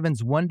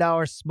 7-Eleven's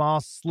 $1 small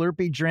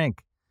slurpy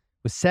drink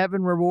with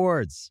 7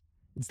 rewards.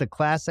 It's the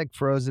classic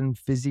frozen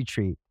fizzy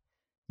treat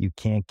you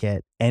can't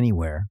get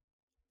anywhere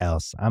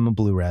else. I'm a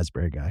blue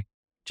raspberry guy.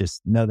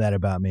 Just know that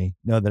about me.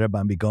 Know that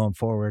about me going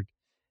forward.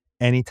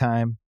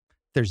 Anytime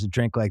there's a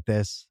drink like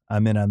this,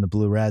 I'm in on the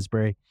blue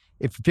raspberry.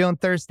 If you're feeling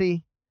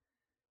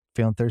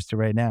thirsty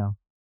right now,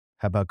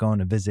 how about going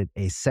to visit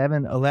a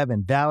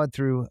 7-Eleven valid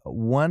through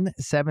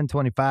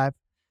 1/7/25?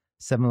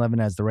 7-Eleven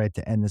has the right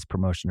to end this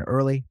promotion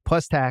early,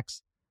 plus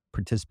tax.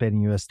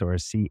 Participating U.S.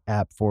 stores. See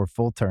app for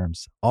full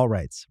terms. All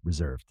rights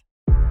reserved.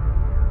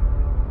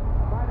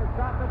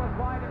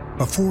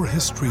 Before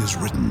history is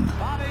written,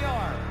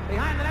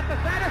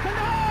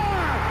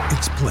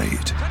 it's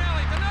played.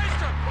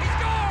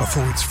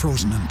 Before it's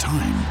frozen in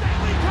time,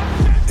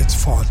 it's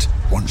fought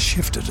one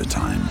shift at a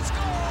time.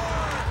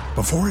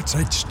 Before it's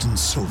etched in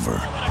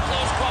silver,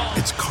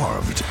 it's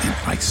carved in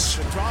ice.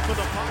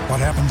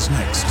 What happens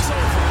next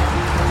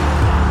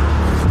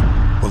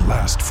will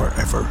last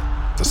forever.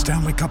 The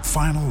Stanley Cup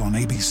Final on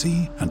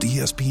ABC and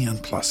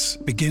ESPN Plus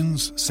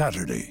begins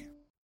Saturday.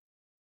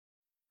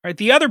 All right,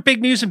 the other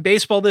big news in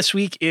baseball this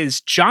week is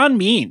John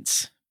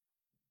Means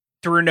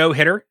threw a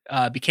no-hitter,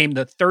 became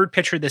the third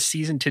pitcher this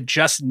season to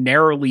just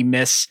narrowly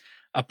miss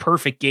a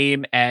perfect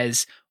game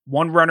as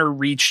one runner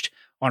reached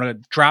on a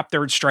drop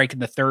third strike in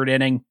the third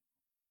inning,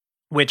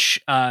 which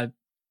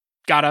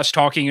got us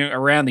talking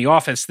around the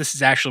office. This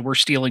is actually, we're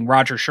stealing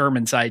Roger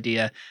Sherman's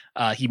idea.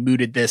 He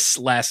mooted this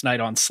last night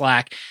on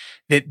Slack,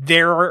 that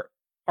there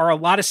are a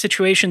lot of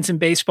situations in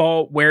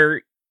baseball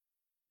where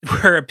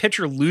a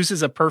pitcher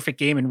loses a perfect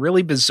game in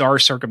really bizarre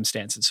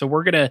circumstances. So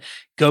we're going to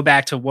go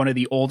back to one of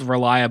the old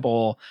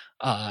reliable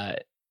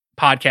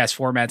podcast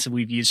formats that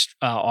we've used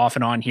off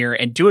and on here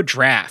and do a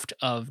draft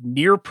of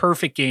near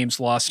perfect games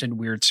lost in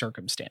weird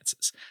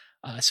circumstances.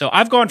 So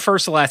I've gone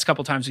first the last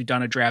couple times we've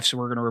done a draft, so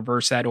we're going to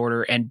reverse that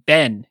order. And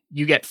Ben,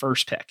 you get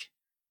first pick.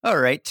 All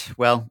right.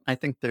 Well, I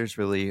think there's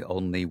really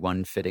only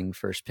one fitting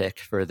first pick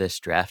for this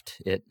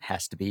draft. It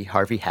has to be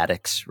Harvey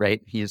Haddix,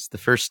 right? He is the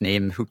first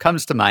name who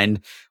comes to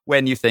mind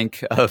when you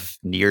think of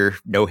near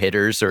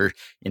no-hitters, or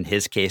in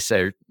his case,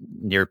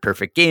 near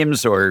perfect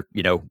games, or,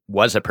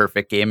 was a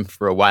perfect game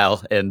for a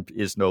while and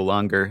is no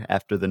longer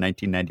after the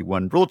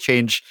 1991 rule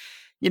change.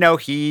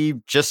 He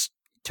just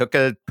took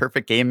a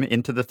perfect game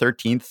into the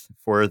 13th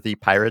for the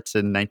Pirates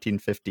in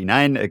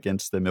 1959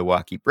 against the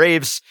Milwaukee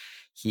Braves.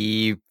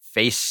 He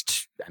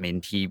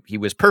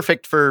was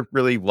perfect for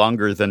really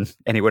longer than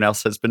anyone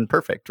else has been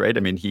perfect, right?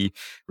 He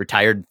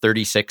retired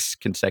 36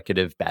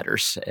 consecutive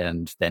batters,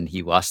 and then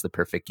he lost the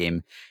perfect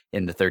game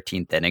in the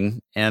 13th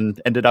inning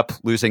and ended up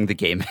losing the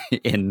game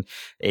in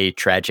a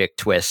tragic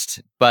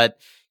twist. But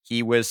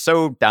he was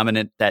so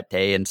dominant that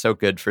day and so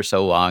good for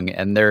so long.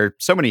 And there are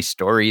so many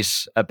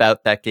stories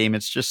about that game.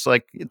 It's just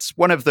it's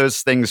one of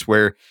those things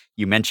where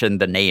you mention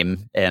the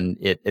name and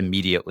it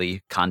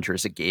immediately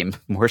conjures a game,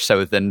 more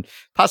so than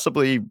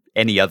possibly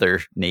any other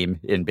name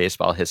in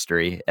baseball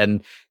history.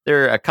 And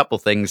there are a couple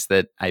things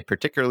that I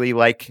particularly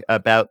like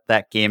about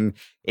that game.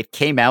 It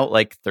came out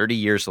 30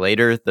 years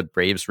later. The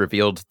Braves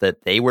revealed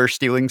that they were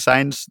stealing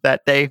signs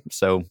that day.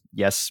 So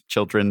yes,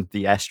 children,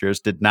 the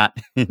Astros did not,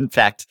 in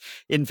fact,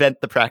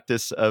 invent the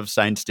practice of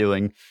sign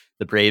stealing.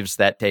 The Braves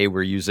that day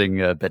were using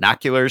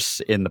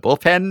binoculars in the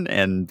bullpen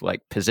and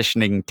like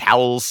positioning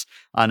towels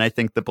on, I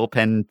think, the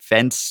bullpen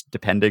fence,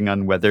 depending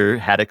on whether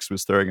Haddix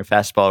was throwing a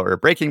fastball or a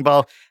breaking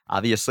ball.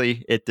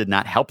 Obviously, it did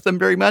not help them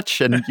very much.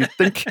 And you'd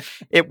think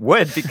it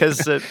would,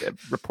 because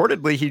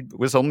reportedly he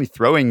was only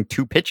throwing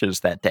 2 pitches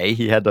that day.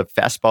 He had a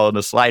fastball and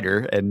a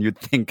slider. And you'd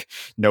think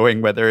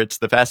knowing whether it's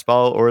the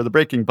fastball or the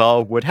breaking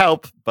ball would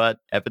help. But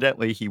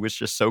evidently, he was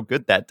just so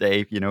good that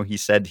day. You know, he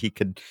said he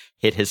could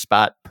hit his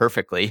spot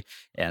perfectly.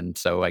 And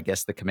so I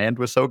guess the command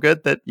was so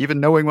good that even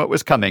knowing what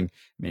was coming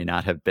may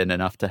not have been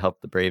enough to help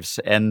the Braves.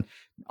 And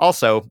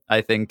also,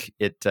 I think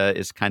it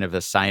is kind of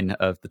a sign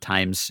of the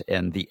times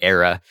and the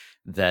era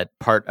that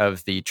part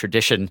of the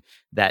tradition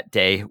that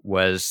day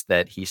was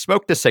that he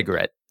smoked a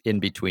cigarette in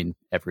between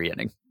every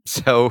inning.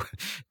 So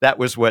that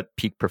was what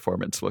peak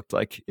performance looked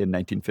like in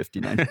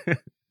 1959.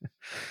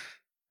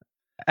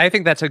 I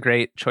think that's a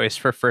great choice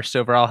for first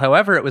overall.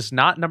 However, it was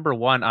not number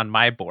 1 on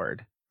my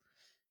board.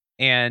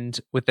 And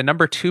with the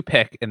number 2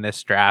 pick in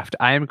this draft,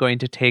 I am going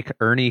to take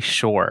Ernie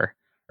Shore.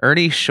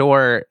 Ernie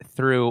Shore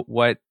threw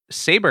what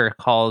Saber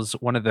calls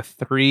one of the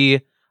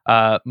 3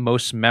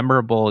 most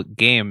memorable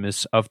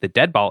games of the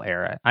dead ball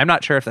era. I'm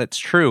not sure if that's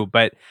true,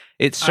 but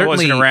it's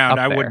certainly I wasn't around.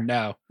 I there. wouldn't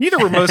know. Neither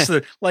were most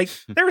of the,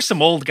 there were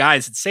some old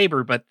guys at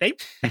Saber, but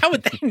how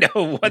would they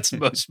know what's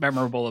most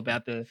memorable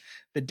about the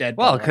dead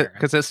ball era? Well,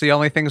 because it's the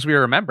only things we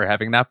remember,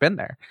 having not been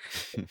there.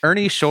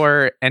 Ernie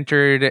Shore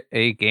entered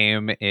a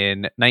game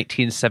in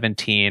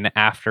 1917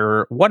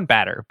 after one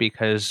batter,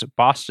 because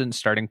Boston's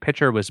starting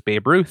pitcher was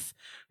Babe Ruth,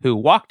 who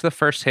walked the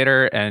first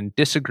hitter and,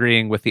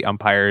 disagreeing with the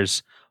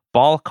umpire's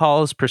ball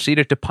calls,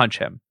 proceeded to punch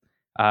him,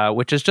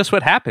 which is just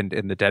what happened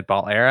in the dead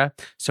ball era.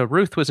 So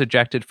Ruth was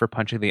ejected for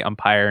punching the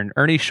umpire, and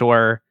Ernie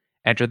Shore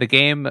entered the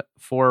game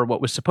for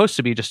what was supposed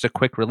to be just a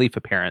quick relief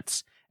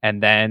appearance.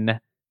 And then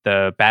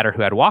the batter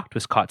who had walked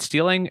was caught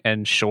stealing,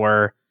 and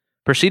Shore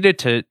proceeded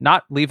to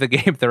not leave the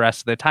game the rest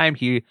of the time.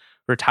 He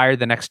retired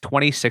the next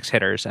 26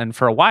 hitters, and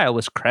for a while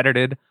was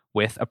credited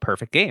with a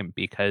perfect game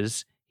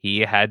because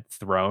he had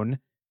thrown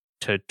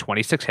to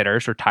 26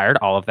 hitters, retired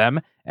all of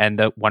them, and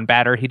the one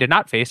batter he did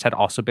not face had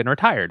also been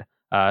retired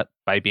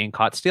by being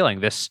caught stealing.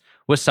 This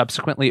was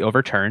subsequently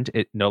overturned.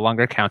 It no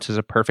longer counts as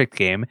a perfect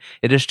game.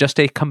 It is just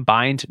a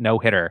combined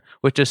no-hitter,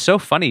 which is so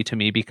funny to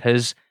me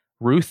because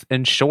Ruth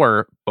and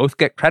Shore both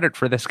get credit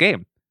for this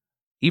game,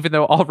 even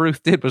though all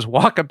Ruth did was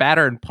walk a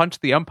batter and punch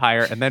the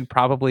umpire and then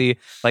probably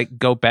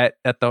go bet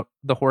at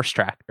the horse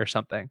track or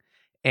something.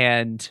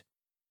 And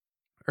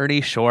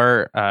Ernie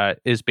Shore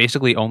is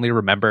basically only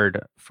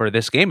remembered for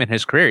this game in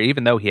his career.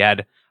 Even though he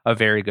had a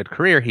very good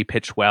career, he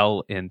pitched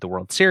well in the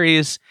World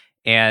Series.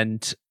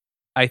 And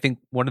I think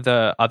one of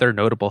the other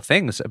notable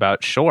things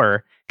about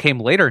Shore came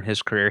later in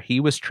his career. He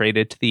was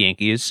traded to the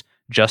Yankees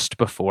just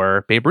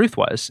before Babe Ruth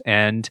was.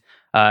 And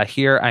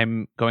here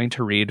I'm going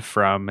to read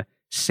from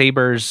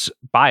Saber's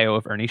bio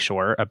of Ernie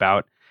Shore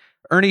about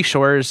Ernie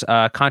Shore's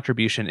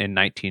contribution in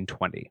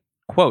 1920.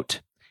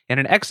 Quote, "In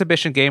an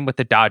exhibition game with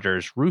the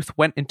Dodgers, Ruth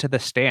went into the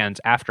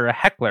stands after a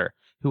heckler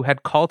who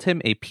had called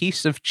him a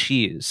piece of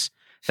cheese.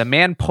 The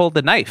man pulled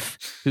a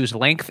knife, whose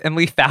length and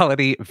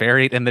lethality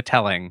varied in the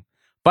telling.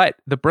 But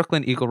the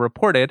Brooklyn Eagle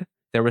reported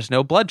there was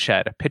no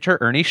bloodshed. Pitcher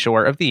Ernie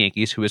Shore of the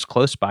Yankees, who was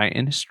close by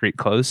in his street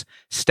clothes,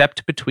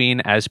 stepped between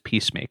as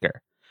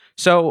peacemaker."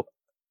 So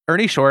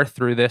Ernie Shore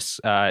threw this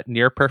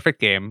near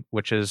perfect game,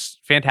 which is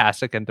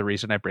fantastic and the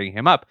reason I bring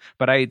him up.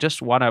 But I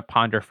just want to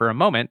ponder for a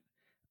moment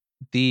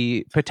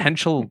the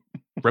potential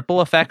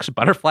ripple effects,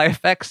 butterfly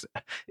effects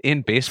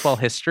in baseball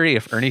history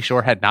if Ernie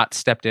Shore had not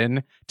stepped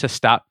in to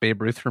stop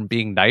Babe Ruth from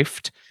being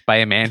knifed by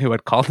a man who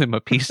had called him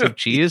a piece of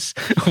cheese,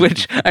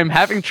 which I'm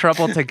having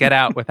trouble to get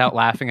out without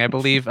laughing. I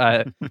believe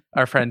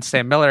our friend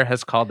Sam Miller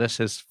has called this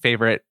his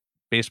favorite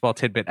baseball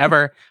tidbit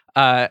ever.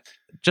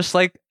 Just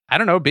like, I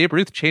don't know, Babe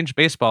Ruth changed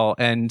baseball,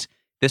 and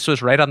this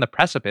was right on the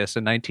precipice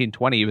in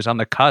 1920. He was on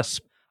the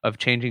cusp of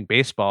changing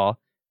baseball.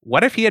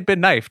 What if he had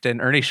been knifed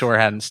and Ernie Shore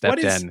hadn't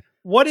stepped in?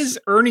 What is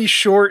Ernie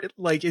Shore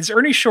like? Is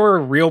Ernie Shore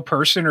a real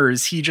person, or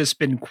has he just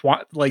been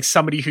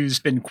somebody who's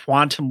been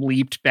quantum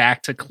leaped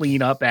back to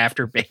clean up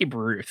after Babe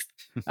Ruth?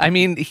 I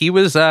mean, he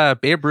was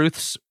Babe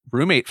Ruth's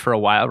roommate for a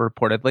while,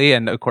 reportedly,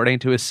 and according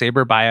to his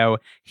Saber bio,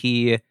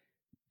 he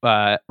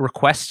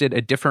requested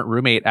a different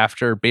roommate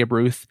after Babe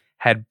Ruth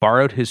had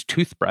borrowed his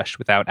toothbrush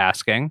without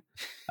asking.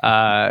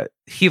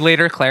 He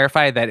later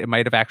clarified that it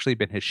might have actually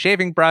been his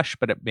shaving brush,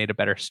 but it made a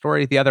better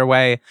story the other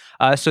way.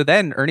 So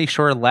then Ernie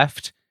Shore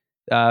left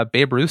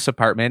Babe Ruth's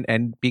apartment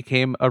and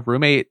became a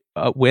roommate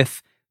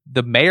with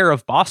the mayor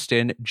of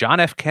Boston, John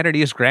F.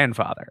 Kennedy's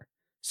grandfather.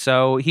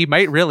 So he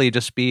might really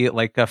just be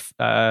like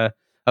a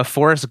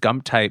Forrest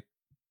Gump type,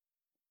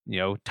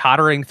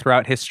 tottering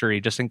throughout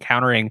history, just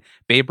encountering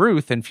Babe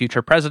Ruth and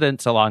future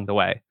presidents along the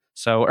way.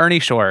 So Ernie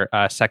Shore,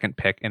 second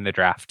pick in the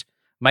draft.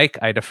 Mike,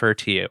 I defer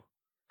to you.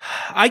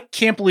 I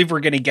can't believe we're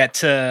going to get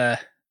to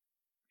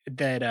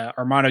that.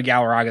 Armando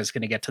Galarraga is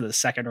going to get to the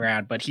second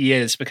round, but he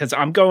is, because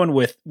I'm going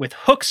with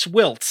Hooks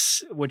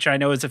Wiltz, which I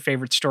know is a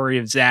favorite story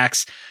of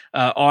Zach's,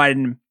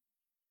 on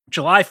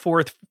July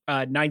 4th,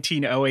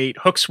 1908,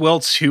 Hooks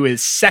Wiltz, who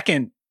is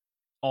second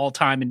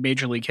all-time in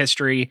Major League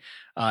history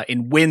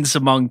in wins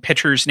among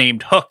pitchers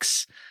named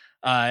Hooks.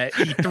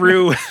 He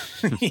threw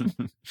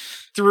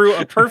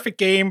a perfect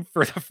game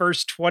for the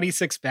first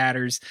 26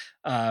 batters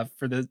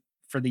for the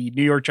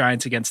New York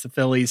Giants against the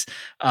Phillies.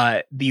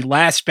 The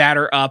last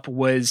batter up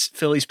was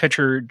Phillies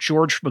pitcher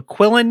George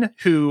McQuillan,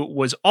 who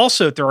was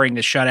also throwing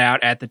the shutout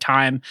at the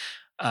time.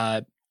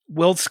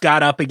 Wiltz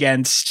got up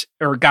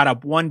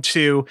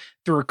 1-2,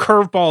 threw a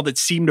curveball that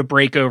seemed to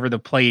break over the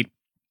plate.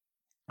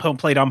 Home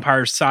plate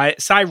umpire Cy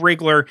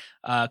Rigler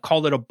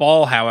called it a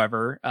ball,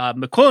 however.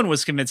 McQuillan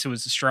was convinced it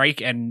was a strike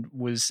and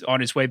was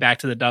on his way back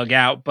to the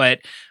dugout,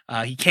 but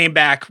he came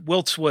back.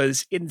 Wiltz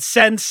was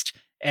incensed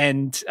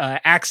and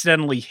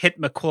accidentally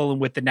hit McQuillan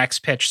with the next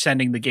pitch,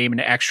 sending the game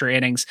into extra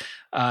innings.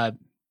 Wiltz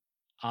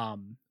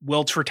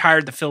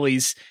retired the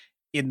Phillies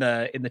in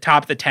the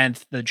top of the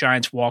 10th. The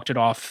Giants walked it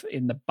off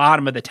in the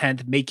bottom of the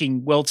 10th,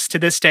 making Wiltz to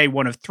this day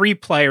one of 3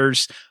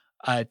 players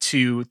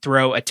to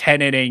throw a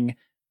 10-inning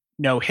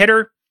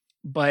no-hitter.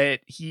 But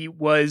he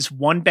was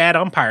one bad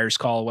umpire's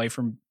call away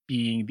from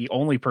being the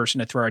only person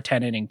to throw a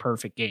 10-inning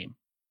perfect game.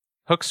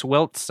 Hooks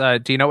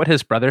Wiltz, do you know what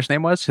his brother's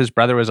name was? His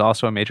brother was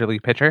also a Major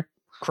League pitcher.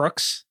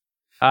 Crooks?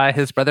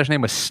 His brother's name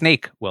was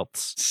Snake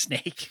Wiltz.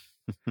 Snake.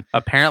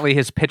 Apparently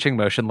his pitching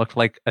motion looked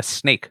like a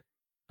snake.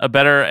 A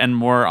better and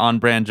more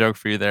on-brand joke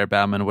for you there,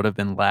 Baumann, would have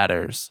been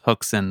ladders.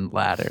 Hooks and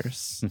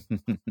ladders.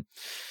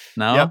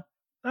 No? Yep.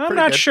 I'm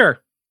not sure.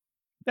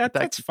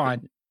 That's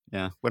fine.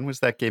 Yeah. When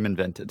was that game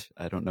invented?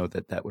 I don't know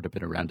that would have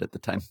been around at the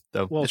time,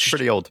 though. Well, it's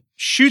pretty old.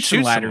 Shoots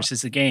and Ladders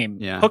is the game.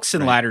 Yeah, Hooks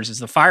and Ladders is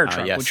the fire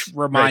truck, yes. which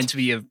reminds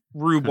me of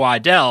Rube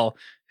Waddell,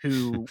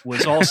 who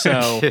was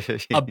also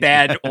a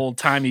bad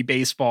old-timey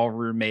baseball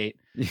roommate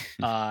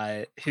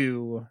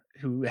who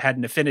had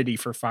an affinity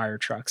for fire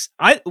trucks.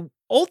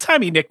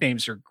 Old-timey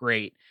nicknames are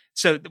great.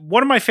 So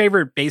one of my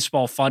favorite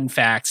baseball fun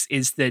facts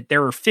is that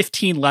there are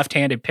 15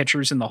 left-handed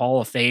pitchers in the Hall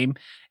of Fame,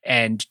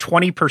 and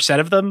 20%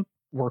 of them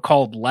were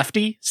called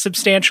lefty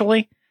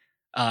substantially.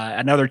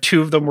 Another 2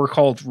 of them were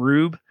called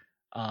Rube.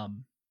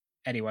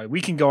 Anyway,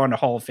 we can go on to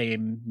Hall of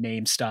Fame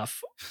name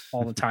stuff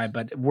all the time,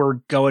 but we're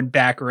going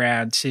back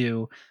around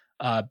to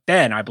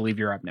Ben. I believe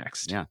you're up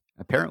next. Yeah.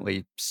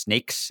 Apparently,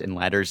 Snakes and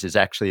Ladders is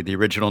actually the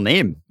original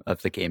name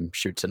of the game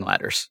Shoots and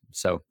Ladders.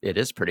 So it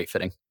is pretty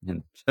fitting.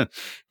 And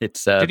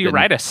it's Did you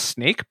ride a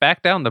snake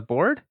back down the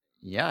board?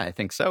 Yeah, I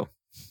think so.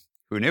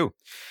 Who knew?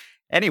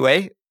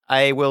 Anyway,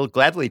 I will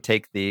gladly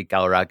take the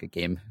Galarraga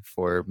game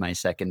for my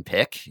second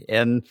pick.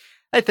 And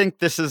I think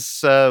this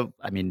is,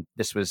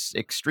 this was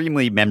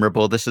extremely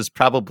memorable. This is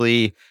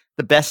probably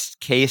the best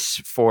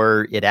case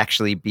for it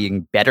actually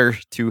being better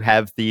to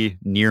have the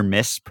near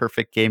miss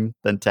perfect game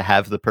than to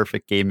have the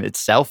perfect game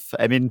itself.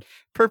 I mean,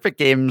 perfect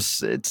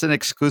games, it's an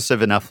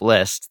exclusive enough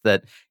list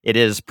that it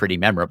is pretty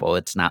memorable.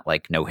 It's not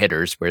like no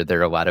hitters where there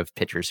are a lot of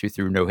pitchers who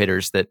threw no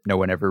hitters that no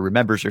one ever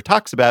remembers or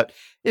talks about.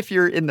 If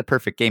you're in the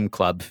perfect game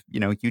club,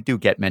 you do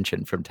get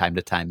mentioned from time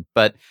to time.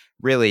 But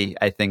really,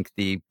 I think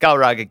the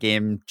Galarraga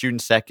game, June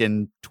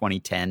 2nd,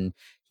 2010,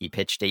 he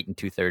pitched 8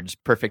 2/3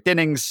 perfect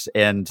innings,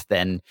 and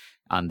then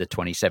on the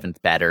 27th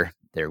batter,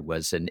 there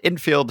was an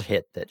infield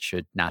hit that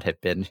should not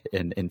have been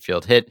an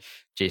infield hit.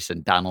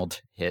 Jason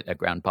Donald hit a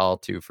ground ball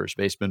to first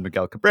baseman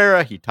Miguel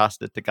Cabrera. He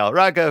tossed it to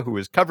Galarraga, who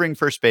was covering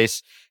first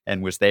base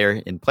and was there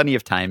in plenty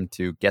of time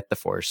to get the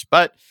force.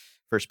 But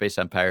first base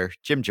umpire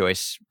Jim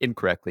Joyce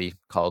incorrectly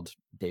called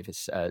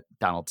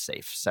Donald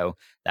safe. So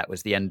that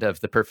was the end of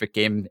the perfect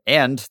game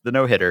and the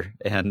no-hitter.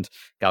 And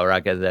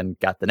Galarraga then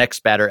got the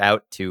next batter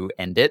out to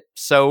end it.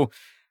 So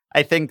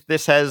I think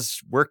this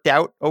has worked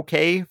out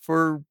okay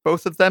for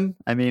both of them.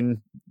 I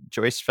mean,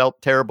 Joyce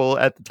felt terrible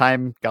at the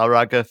time.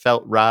 Galarraga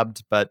felt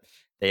robbed, but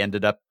they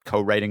ended up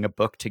co-writing a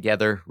book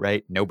together,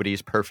 right?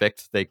 Nobody's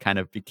perfect. They kind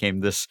of became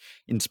this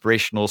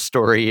inspirational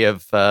story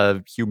of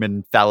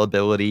human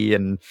fallibility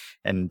and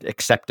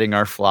accepting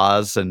our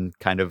flaws, and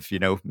kind of,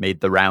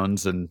 made the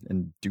rounds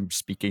and do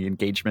speaking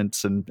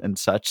engagements and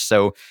such.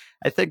 So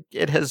I think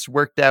it has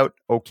worked out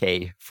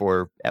okay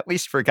at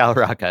least for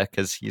Galarraga,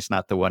 because he's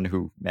not the one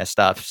who messed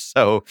up.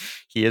 So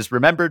he is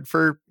remembered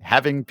for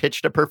having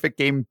pitched a perfect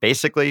game,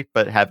 basically,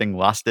 but having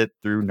lost it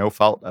through no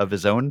fault of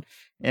his own.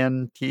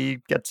 And he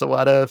gets a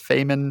lot of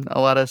fame and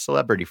a lot of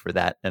celebrity for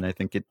that. And I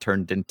think it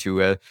turned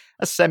into a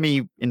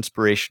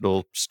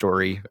semi-inspirational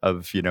story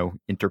of,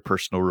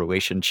 interpersonal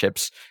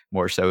relationships,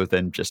 more so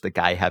than just a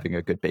guy having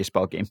a good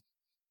baseball game.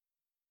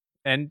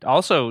 And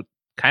also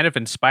kind of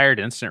inspired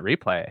instant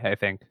replay, I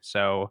think.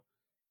 So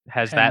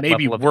has that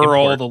maybe level of we're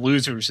all import. the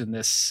losers in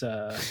this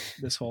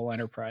this whole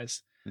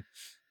enterprise.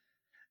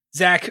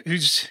 Zach, who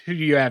do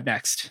you have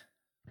next?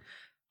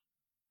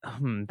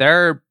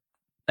 There are,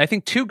 I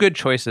think, 2 good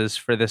choices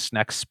for this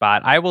next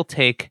spot. I will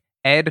take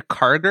Ed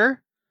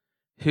Carger,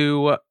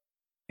 who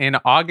in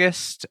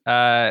August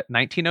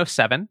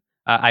 1907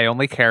 I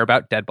only care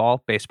about dead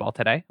ball baseball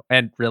today,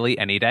 and really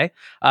any day.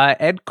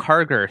 Ed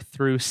Carger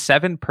threw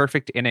 7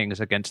 perfect innings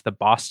against the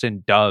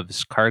Boston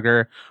Doves.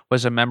 Carger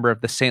was a member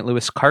of the St.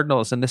 Louis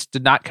Cardinals, and this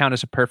did not count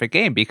as a perfect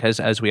game because,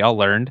 as we all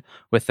learned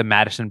with the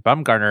Madison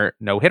Bumgarner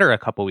no-hitter a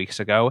couple weeks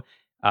ago,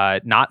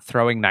 not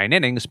throwing 9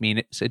 innings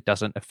means it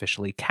doesn't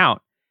officially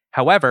count.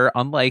 However,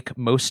 unlike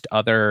most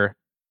other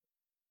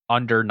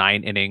under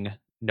 9-inning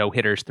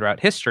no-hitters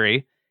throughout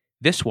history,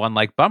 this one,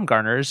 like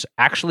Bumgarner's,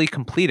 actually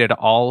completed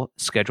all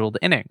scheduled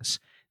innings.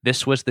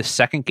 This was the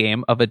second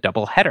game of a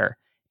doubleheader,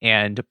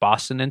 and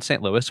Boston and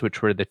St. Louis,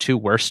 which were the 2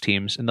 worst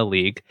teams in the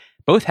league,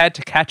 both had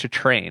to catch a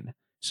train.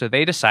 So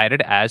they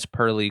decided, as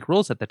per league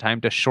rules at the time,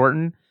 to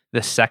shorten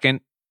the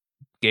second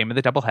game of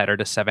the doubleheader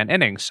to 7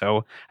 innings.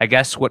 So I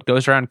guess what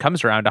goes around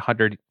comes around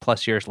 100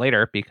 plus years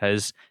later,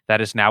 because that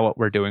is now what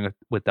we're doing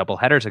with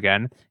doubleheaders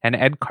again. And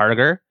Ed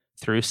Carger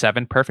threw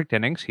 7 perfect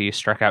innings. He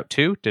struck out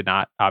 2, did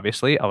not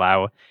obviously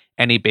allow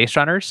any base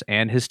runners,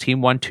 and his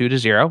team won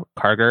 2-0.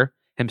 Carger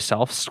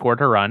himself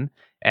scored a run,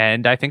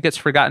 and I think it's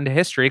forgotten to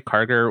history.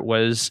 Carger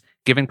was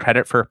given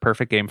credit for a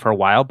perfect game for a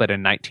while, but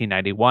in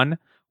 1991,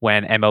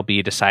 when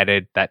MLB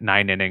decided that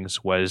 9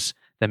 innings was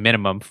the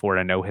minimum for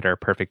a no-hitter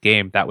perfect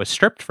game, that was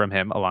stripped from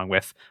him, along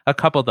with a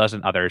couple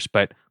dozen others.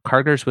 But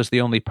Carger's was the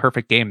only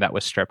perfect game that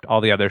was stripped. All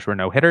the others were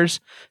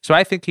no-hitters. So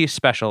I think he's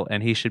special,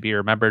 and he should be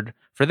remembered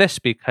for this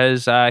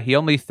because he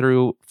only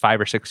threw 5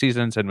 or 6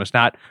 seasons and was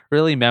not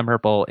really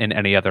memorable in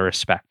any other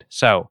respect.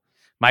 So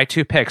my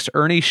 2 picks,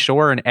 Ernie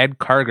Shore and Ed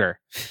Carger,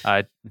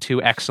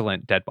 2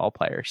 excellent dead ball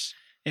players.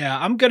 Yeah,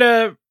 I'm going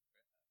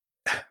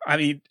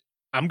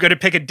to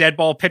pick a dead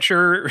ball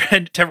pitcher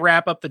to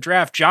wrap up the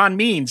draft. John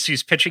Means,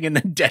 who's pitching in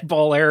the dead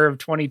ball era of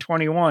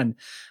 2021.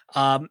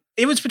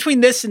 It was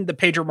between this and the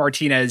Pedro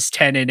Martinez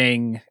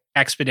 10-inning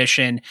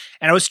expedition.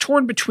 And I was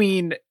torn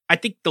between, I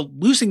think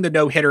losing the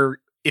no-hitter,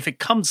 if it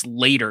comes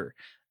later,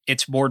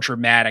 it's more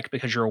dramatic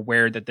because you're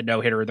aware that the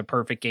no-hitter or the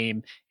perfect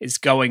game is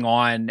going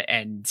on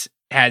and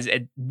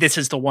this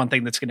is the one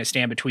thing that's going to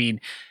stand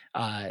between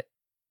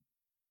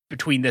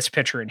this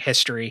pitcher and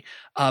history.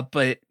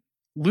 But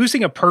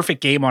losing a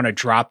perfect game on a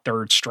drop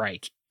third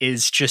strike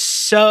is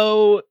just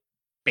so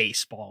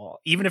baseball.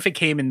 Even if it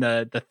came in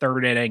the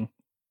 3rd inning,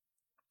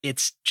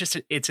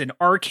 it's an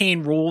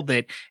arcane rule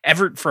that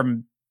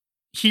from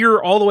here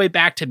all the way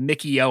back to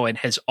Mickey Owen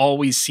has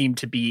always seemed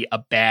to be a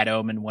bad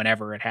omen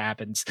whenever it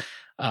happens.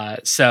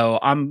 So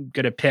I'm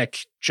going to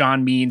pick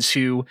John Means,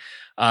 who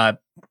I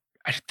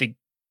think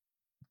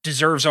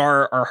deserves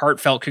our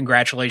heartfelt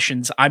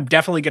congratulations. I'm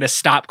definitely going to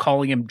stop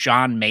calling him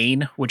John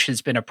Maine, which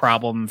has been a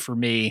problem for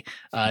me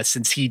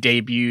since he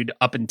debuted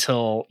up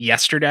until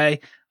yesterday.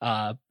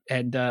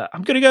 And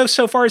I'm going to go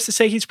so far as to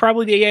say he's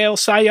probably the AL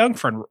Cy Young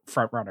front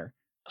runner.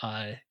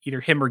 Either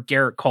him or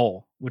Garrett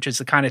Cole, which is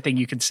the kind of thing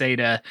you can say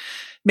to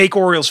make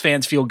Orioles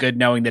fans feel good,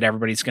 knowing that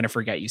everybody's going to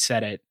forget you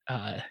said it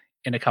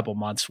in a couple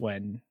months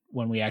when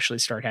we actually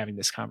start having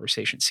this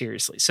conversation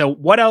seriously. So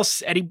what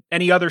else,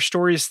 any other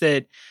stories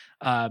that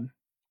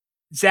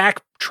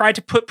Zach tried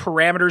to put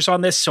parameters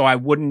on this so I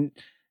wouldn't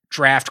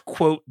draft,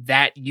 quote,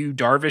 that Yu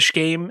Darvish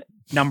game,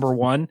 number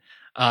 1.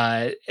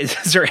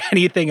 Is there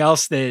anything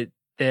else that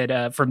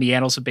from the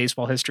annals of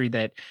baseball history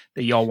that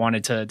y'all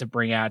wanted to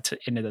bring out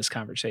into this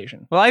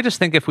conversation? Well, I just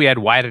think if we had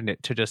widened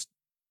it to just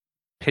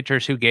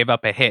pitchers who gave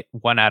up a hit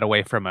 1 out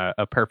away from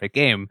a perfect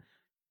game,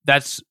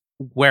 that's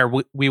where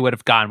we would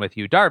have gone with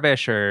Yu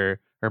Darvish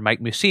or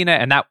Mike Mussina,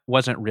 and that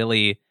wasn't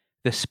really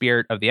the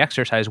spirit of the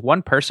exercise.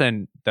 One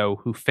person, though,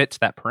 who fits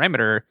that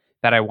parameter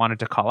that I wanted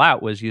to call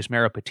out was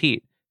Yusmeiro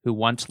Petit, who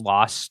once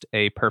lost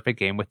a perfect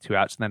game with 2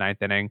 outs in the 9th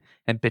inning.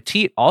 And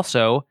Petit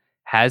also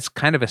has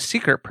kind of a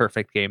secret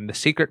perfect game. The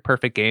secret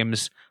perfect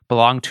games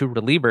belong to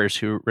relievers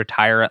who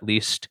retire at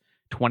least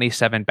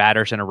 27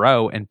 batters in a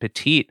row. And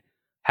Petit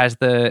has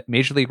the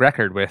major league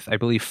record with, I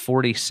believe,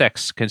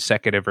 46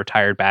 consecutive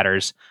retired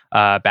batters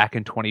back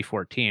in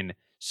 2014.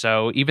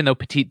 So even though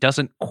Petit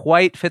doesn't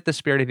quite fit the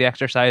spirit of the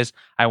exercise,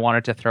 I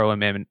wanted to throw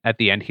him in at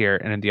the end here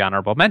and in the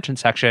honorable mention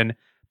section,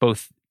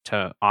 both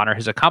to honor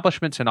his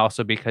accomplishments and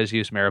also because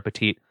Yusmeiro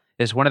Petit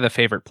is one of the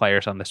favorite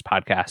players on this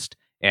podcast,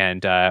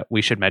 and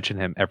we should mention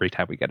him every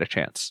time we get a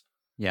chance.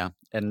 Yeah.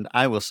 And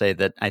I will say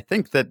that I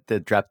think that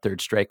the drop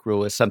third strike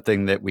rule is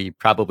something that we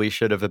probably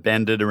should have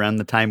abandoned around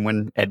the time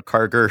when Ed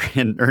Carger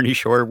and Ernie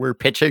Shore were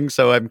pitching.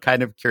 So I'm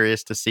kind of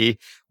curious to see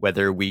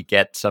whether we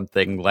get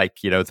something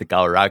like, the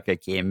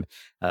Galarraga game,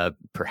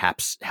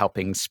 perhaps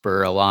helping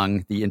spur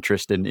along the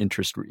interest in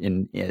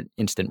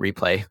instant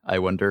replay. I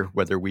wonder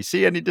whether we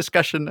see any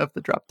discussion of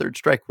the drop third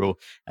strike rule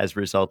as a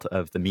result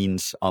of the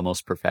Means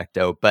almost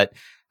perfecto. But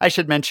I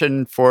should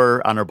mention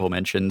for honorable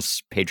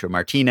mentions, Pedro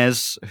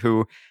Martinez,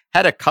 who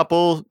had a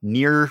couple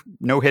near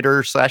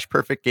no-hitter /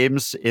 perfect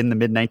games in the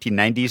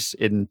mid-1990s.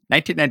 In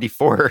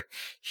 1994,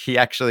 he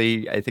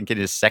actually, I think in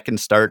his second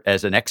start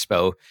as an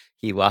Expo,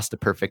 he lost a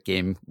perfect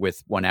game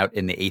with 1 out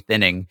in the 8th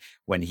inning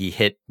when he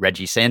hit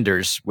Reggie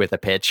Sanders with a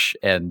pitch.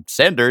 And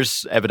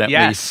Sanders,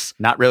 evidently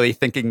not really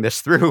thinking this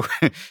through,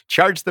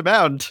 charged the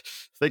mound,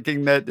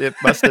 thinking that it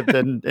must have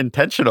been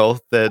intentional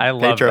that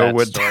Pedro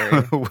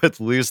would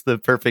lose the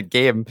perfect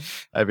game.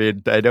 I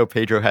mean, I know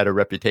Pedro had a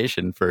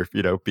reputation for,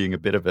 being a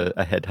bit of a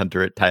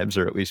headhunter at times,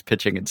 or at least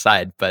pitching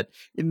inside. But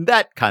in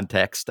that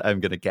context, I'm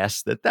going to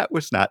guess that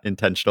was not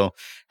intentional.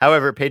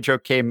 However, Pedro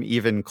came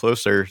even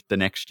closer the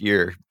next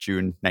year,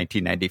 June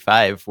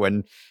 1995,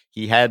 when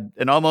he had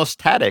an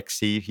almost Taddix.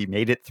 He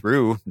made it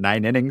through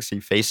 9 innings. He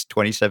faced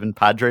 27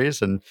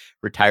 Padres and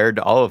retired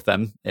all of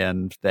them.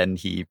 And then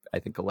he, I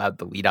think, allowed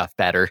the leadoff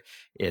batter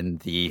in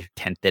the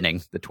 10th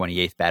inning. The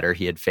 28th batter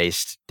he had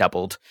faced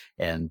doubled,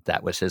 and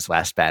that was his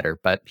last batter.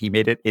 But he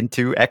made it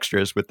into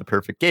extras with the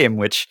perfect game,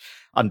 which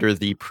under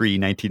the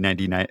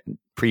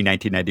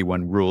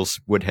pre-1991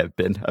 rules would have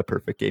been a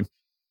perfect game.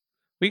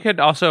 We could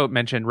also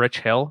mention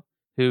Rich Hill,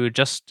 who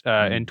just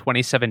in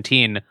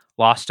 2017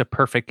 lost a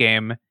perfect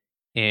game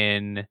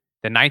in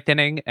the 9th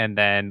inning and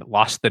then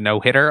lost the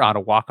no-hitter on a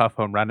walk-off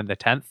home run in the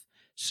 10th.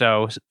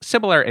 So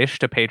similar-ish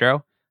to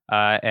Pedro.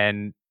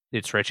 And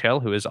it's Rich Hill,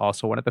 who is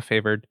also one of the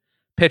favored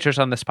pitchers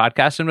on this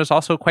podcast and was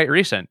also quite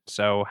recent.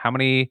 So how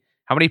many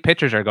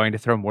pitchers are going to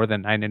throw more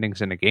than 9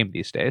 innings in a game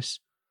these days?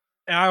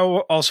 I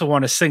also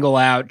want to single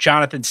out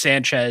Jonathan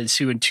Sanchez,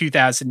 who in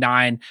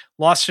 2009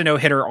 lost a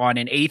no-hitter on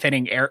an 8th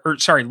inning error,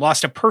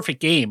 lost a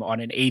perfect game on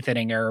an 8th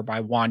inning error by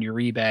Juan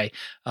Uribe,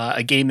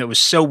 a game that was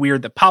so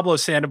weird that Pablo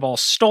Sandoval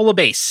stole a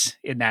base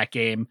in that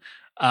game.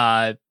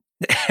 And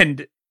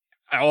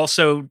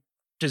also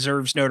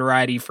deserves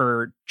notoriety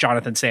for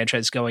Jonathan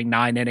Sanchez going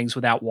 9 innings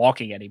without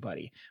walking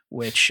anybody,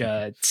 which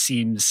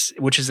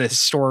is a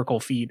historical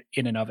feat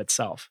in and of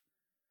itself.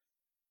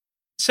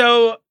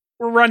 So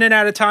we're running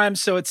out of time,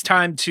 so it's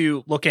time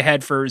to look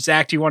ahead for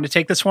Zach. Do you want to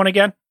take this one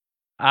again?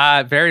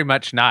 Very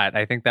much not.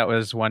 I think that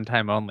was one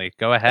time only.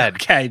 Go ahead.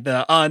 Okay,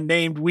 the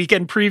unnamed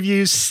weekend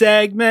preview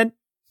segment.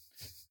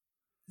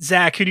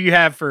 Zach, who do you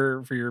have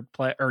for your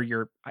play or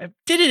your? I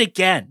did it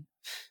again.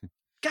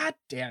 God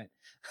damn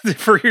it!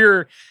 for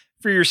your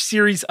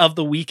series of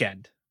the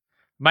weekend.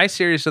 My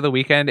series of the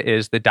weekend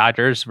is the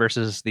Dodgers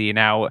versus the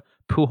now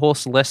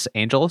Pujols-less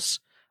Angels.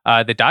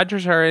 The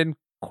Dodgers are in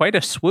quite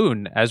a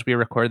swoon as we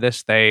record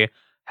this. They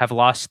have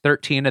lost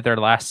 13 of their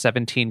last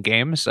 17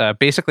 games,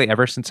 basically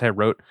ever since I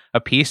wrote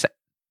a piece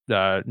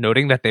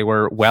noting that they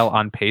were well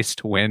on pace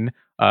to win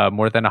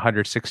more than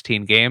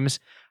 116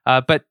 games.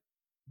 But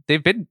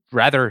they've been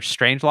rather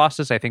strange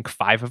losses. I think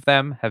 5 of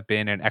them have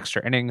been in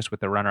extra innings with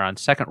the runner on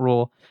second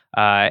rule.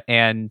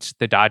 And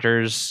the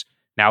Dodgers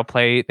now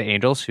play the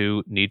Angels,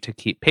 who need to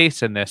keep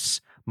pace in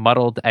this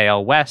muddled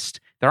AL West.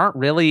 There aren't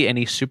really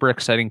any super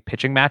exciting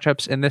pitching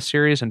matchups in this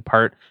series, in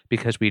part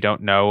because we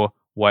don't know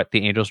what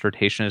the Angels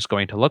rotation is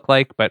going to look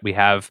like, but we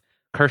have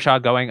Kershaw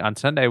going on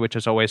Sunday, which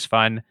is always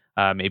fun.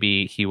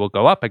 Maybe he will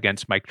go up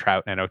against Mike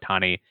Trout and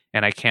Ohtani,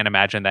 and I can't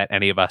imagine that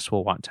any of us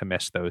will want to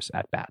miss those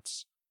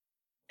at-bats.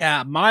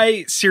 Yeah,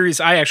 my series,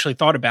 I actually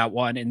thought about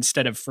one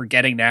instead of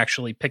forgetting to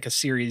actually pick a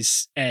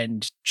series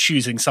and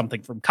choosing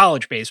something from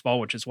college baseball,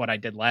 which is what I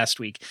did last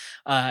week.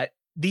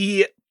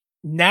 The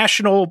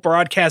national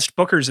broadcast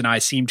bookers and I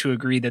seem to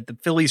agree that the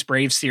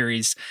Phillies-Braves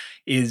series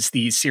is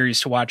the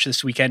series to watch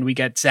this weekend. We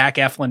get Zach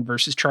Eflin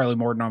versus Charlie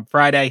Morton on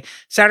Friday.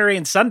 Saturday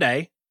and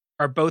Sunday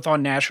are both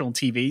on national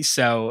TV,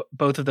 so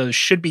both of those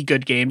should be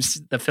good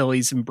games. The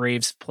Phillies and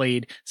Braves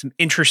played some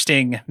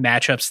interesting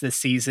matchups this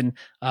season.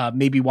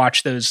 Maybe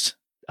watch those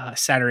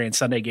Saturday and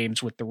Sunday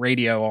games with the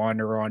radio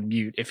on or on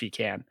mute if you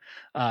can.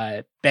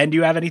 Ben, do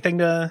you have anything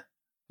to...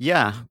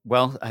 Yeah,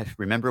 well, I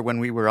remember when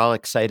we were all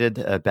excited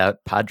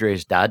about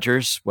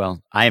Padres-Dodgers.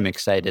 Well, I am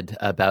excited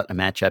about a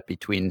matchup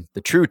between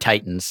the true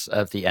titans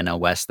of the NL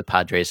West, the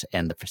Padres,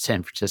 and the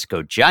San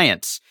Francisco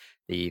Giants,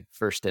 the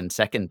first and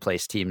second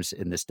place teams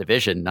in this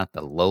division, not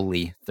the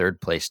lowly third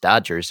place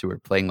Dodgers, who are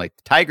playing like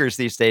the Tigers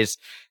these days.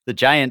 The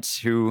Giants,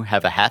 who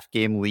have a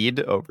half-game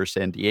lead over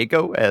San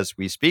Diego as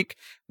we speak,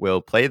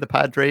 will play the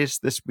Padres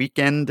this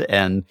weekend,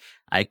 and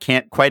I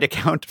can't quite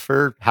account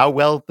for how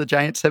well the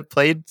Giants have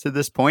played to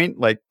this point.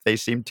 Like, they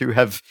seem to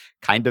have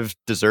kind of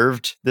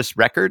deserved this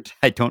record.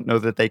 I don't know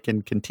that they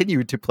can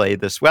continue to play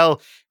this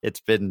well. It's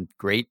been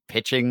great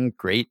pitching,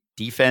 great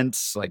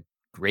defense, like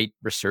great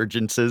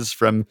resurgences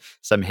from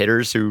some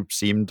hitters who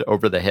seemed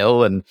over the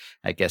hill. And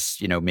I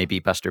guess, maybe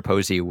Buster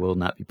Posey will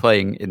not be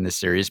playing in this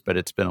series, but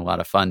it's been a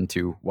lot of fun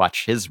to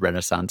watch his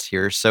renaissance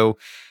here. So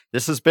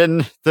this has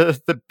been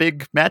the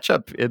big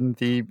matchup in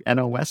the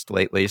NL West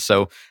lately.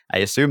 So I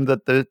assume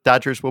that the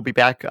Dodgers will be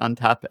back on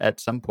top at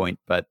some point,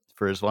 but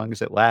for as long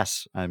as it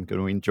lasts, I'm going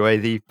to enjoy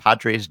the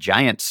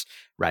Padres-Giants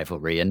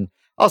rivalry. And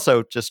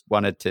also just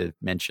wanted to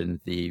mention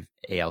the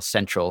AL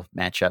Central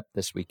matchup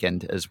this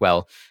weekend as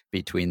well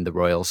between the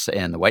Royals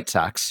and the White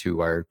Sox, who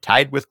are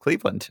tied with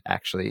Cleveland,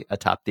 actually,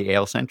 atop the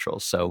AL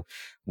Central. So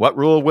what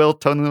rule will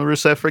Tony La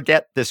Russa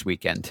forget this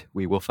weekend?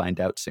 We will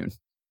find out soon.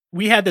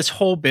 We had this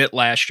whole bit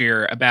last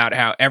year about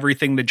how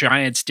everything the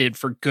Giants did,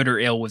 for good or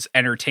ill, was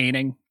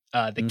entertaining.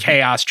 The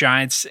Chaos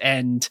Giants,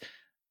 and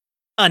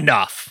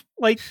enough.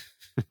 Like,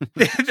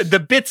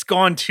 the bit's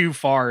gone too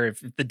far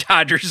if the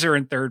Dodgers are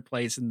in third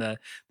place and the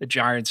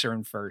Giants are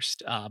in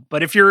first.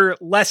 But if you're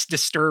less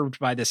disturbed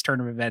by this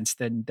turn of events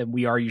than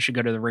we are, you should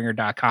go to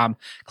theringer.com.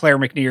 Claire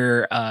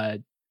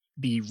McNear,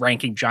 the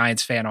ranking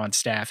Giants fan on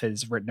staff,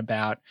 has written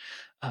about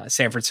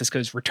San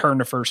Francisco's return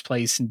to first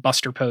place and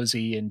Buster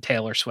Posey and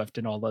Taylor Swift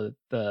and all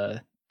the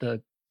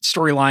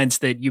storylines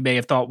that you may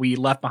have thought we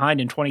left behind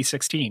in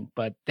 2016,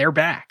 but they're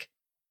back.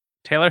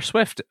 Taylor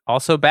Swift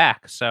also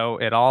back, so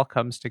it all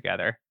comes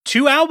together.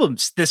 2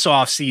 albums this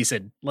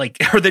offseason. Like,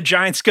 are the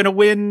Giants going to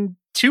win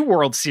 2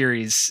 World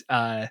Series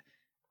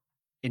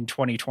in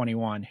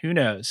 2021? Who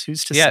knows?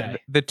 Who's to say?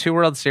 The 2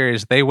 World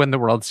Series, they win the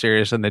World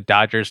Series, and the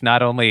Dodgers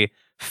not only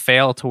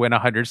fail to win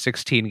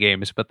 116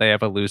 games, but they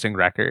have a losing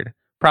record.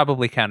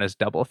 Probably count as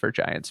double for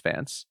Giants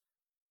fans.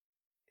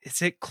 Is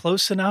it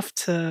close enough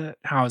to...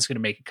 I was going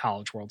to make a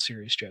College World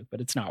Series joke, but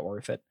it's not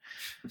worth it.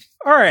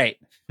 All right.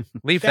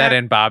 Leave that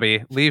in,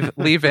 Bobby.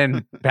 Leave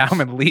in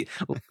Baumann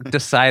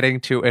deciding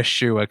to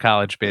eschew a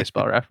college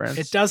baseball reference.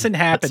 It doesn't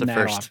happen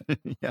that often.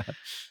 Yeah.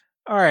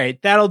 All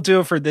right. That'll do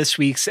it for this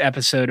week's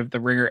episode of the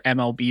Ringer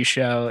MLB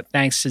Show.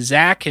 Thanks to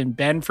Zach and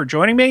Ben for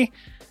joining me.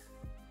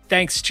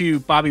 Thanks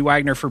to Bobby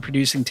Wagner for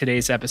producing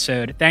today's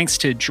episode. Thanks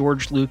to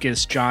George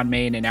Lucas, John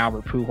Main, and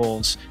Albert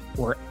Pujols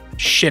for...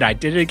 Shit, I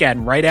did it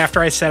again right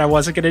after I said I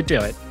wasn't going to do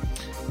it.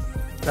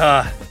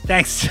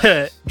 Thanks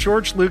to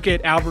George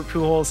Luckett, Albert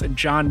Pujols, and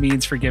John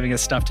Means for giving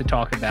us stuff to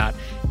talk about.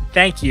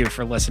 Thank you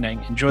for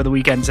listening. Enjoy the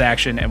weekend's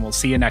action, and we'll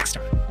see you next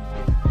time.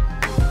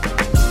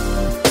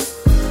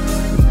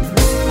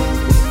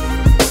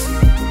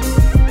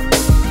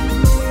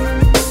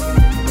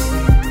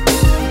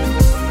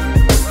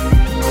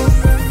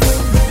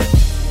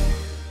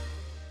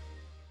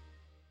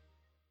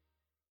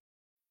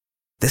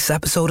 This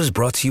episode is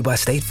brought to you by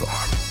State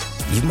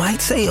Farm. You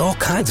might say all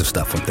kinds of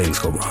stuff when things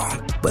go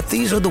wrong, but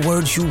these are the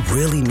words you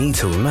really need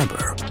to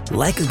remember.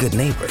 Like a good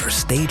neighbor,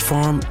 State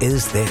Farm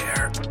is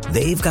there.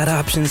 They've got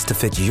options to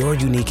fit your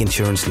unique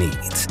insurance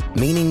needs,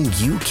 meaning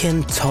you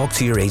can talk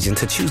to your agent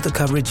to choose the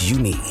coverage you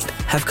need,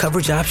 have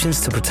coverage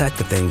options to protect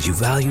the things you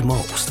value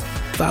most,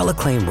 file a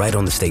claim right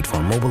on the State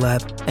Farm mobile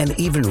app, and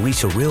even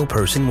reach a real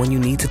person when you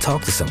need to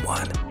talk to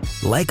someone.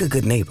 Like a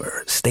good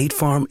neighbor, State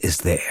Farm is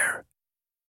there.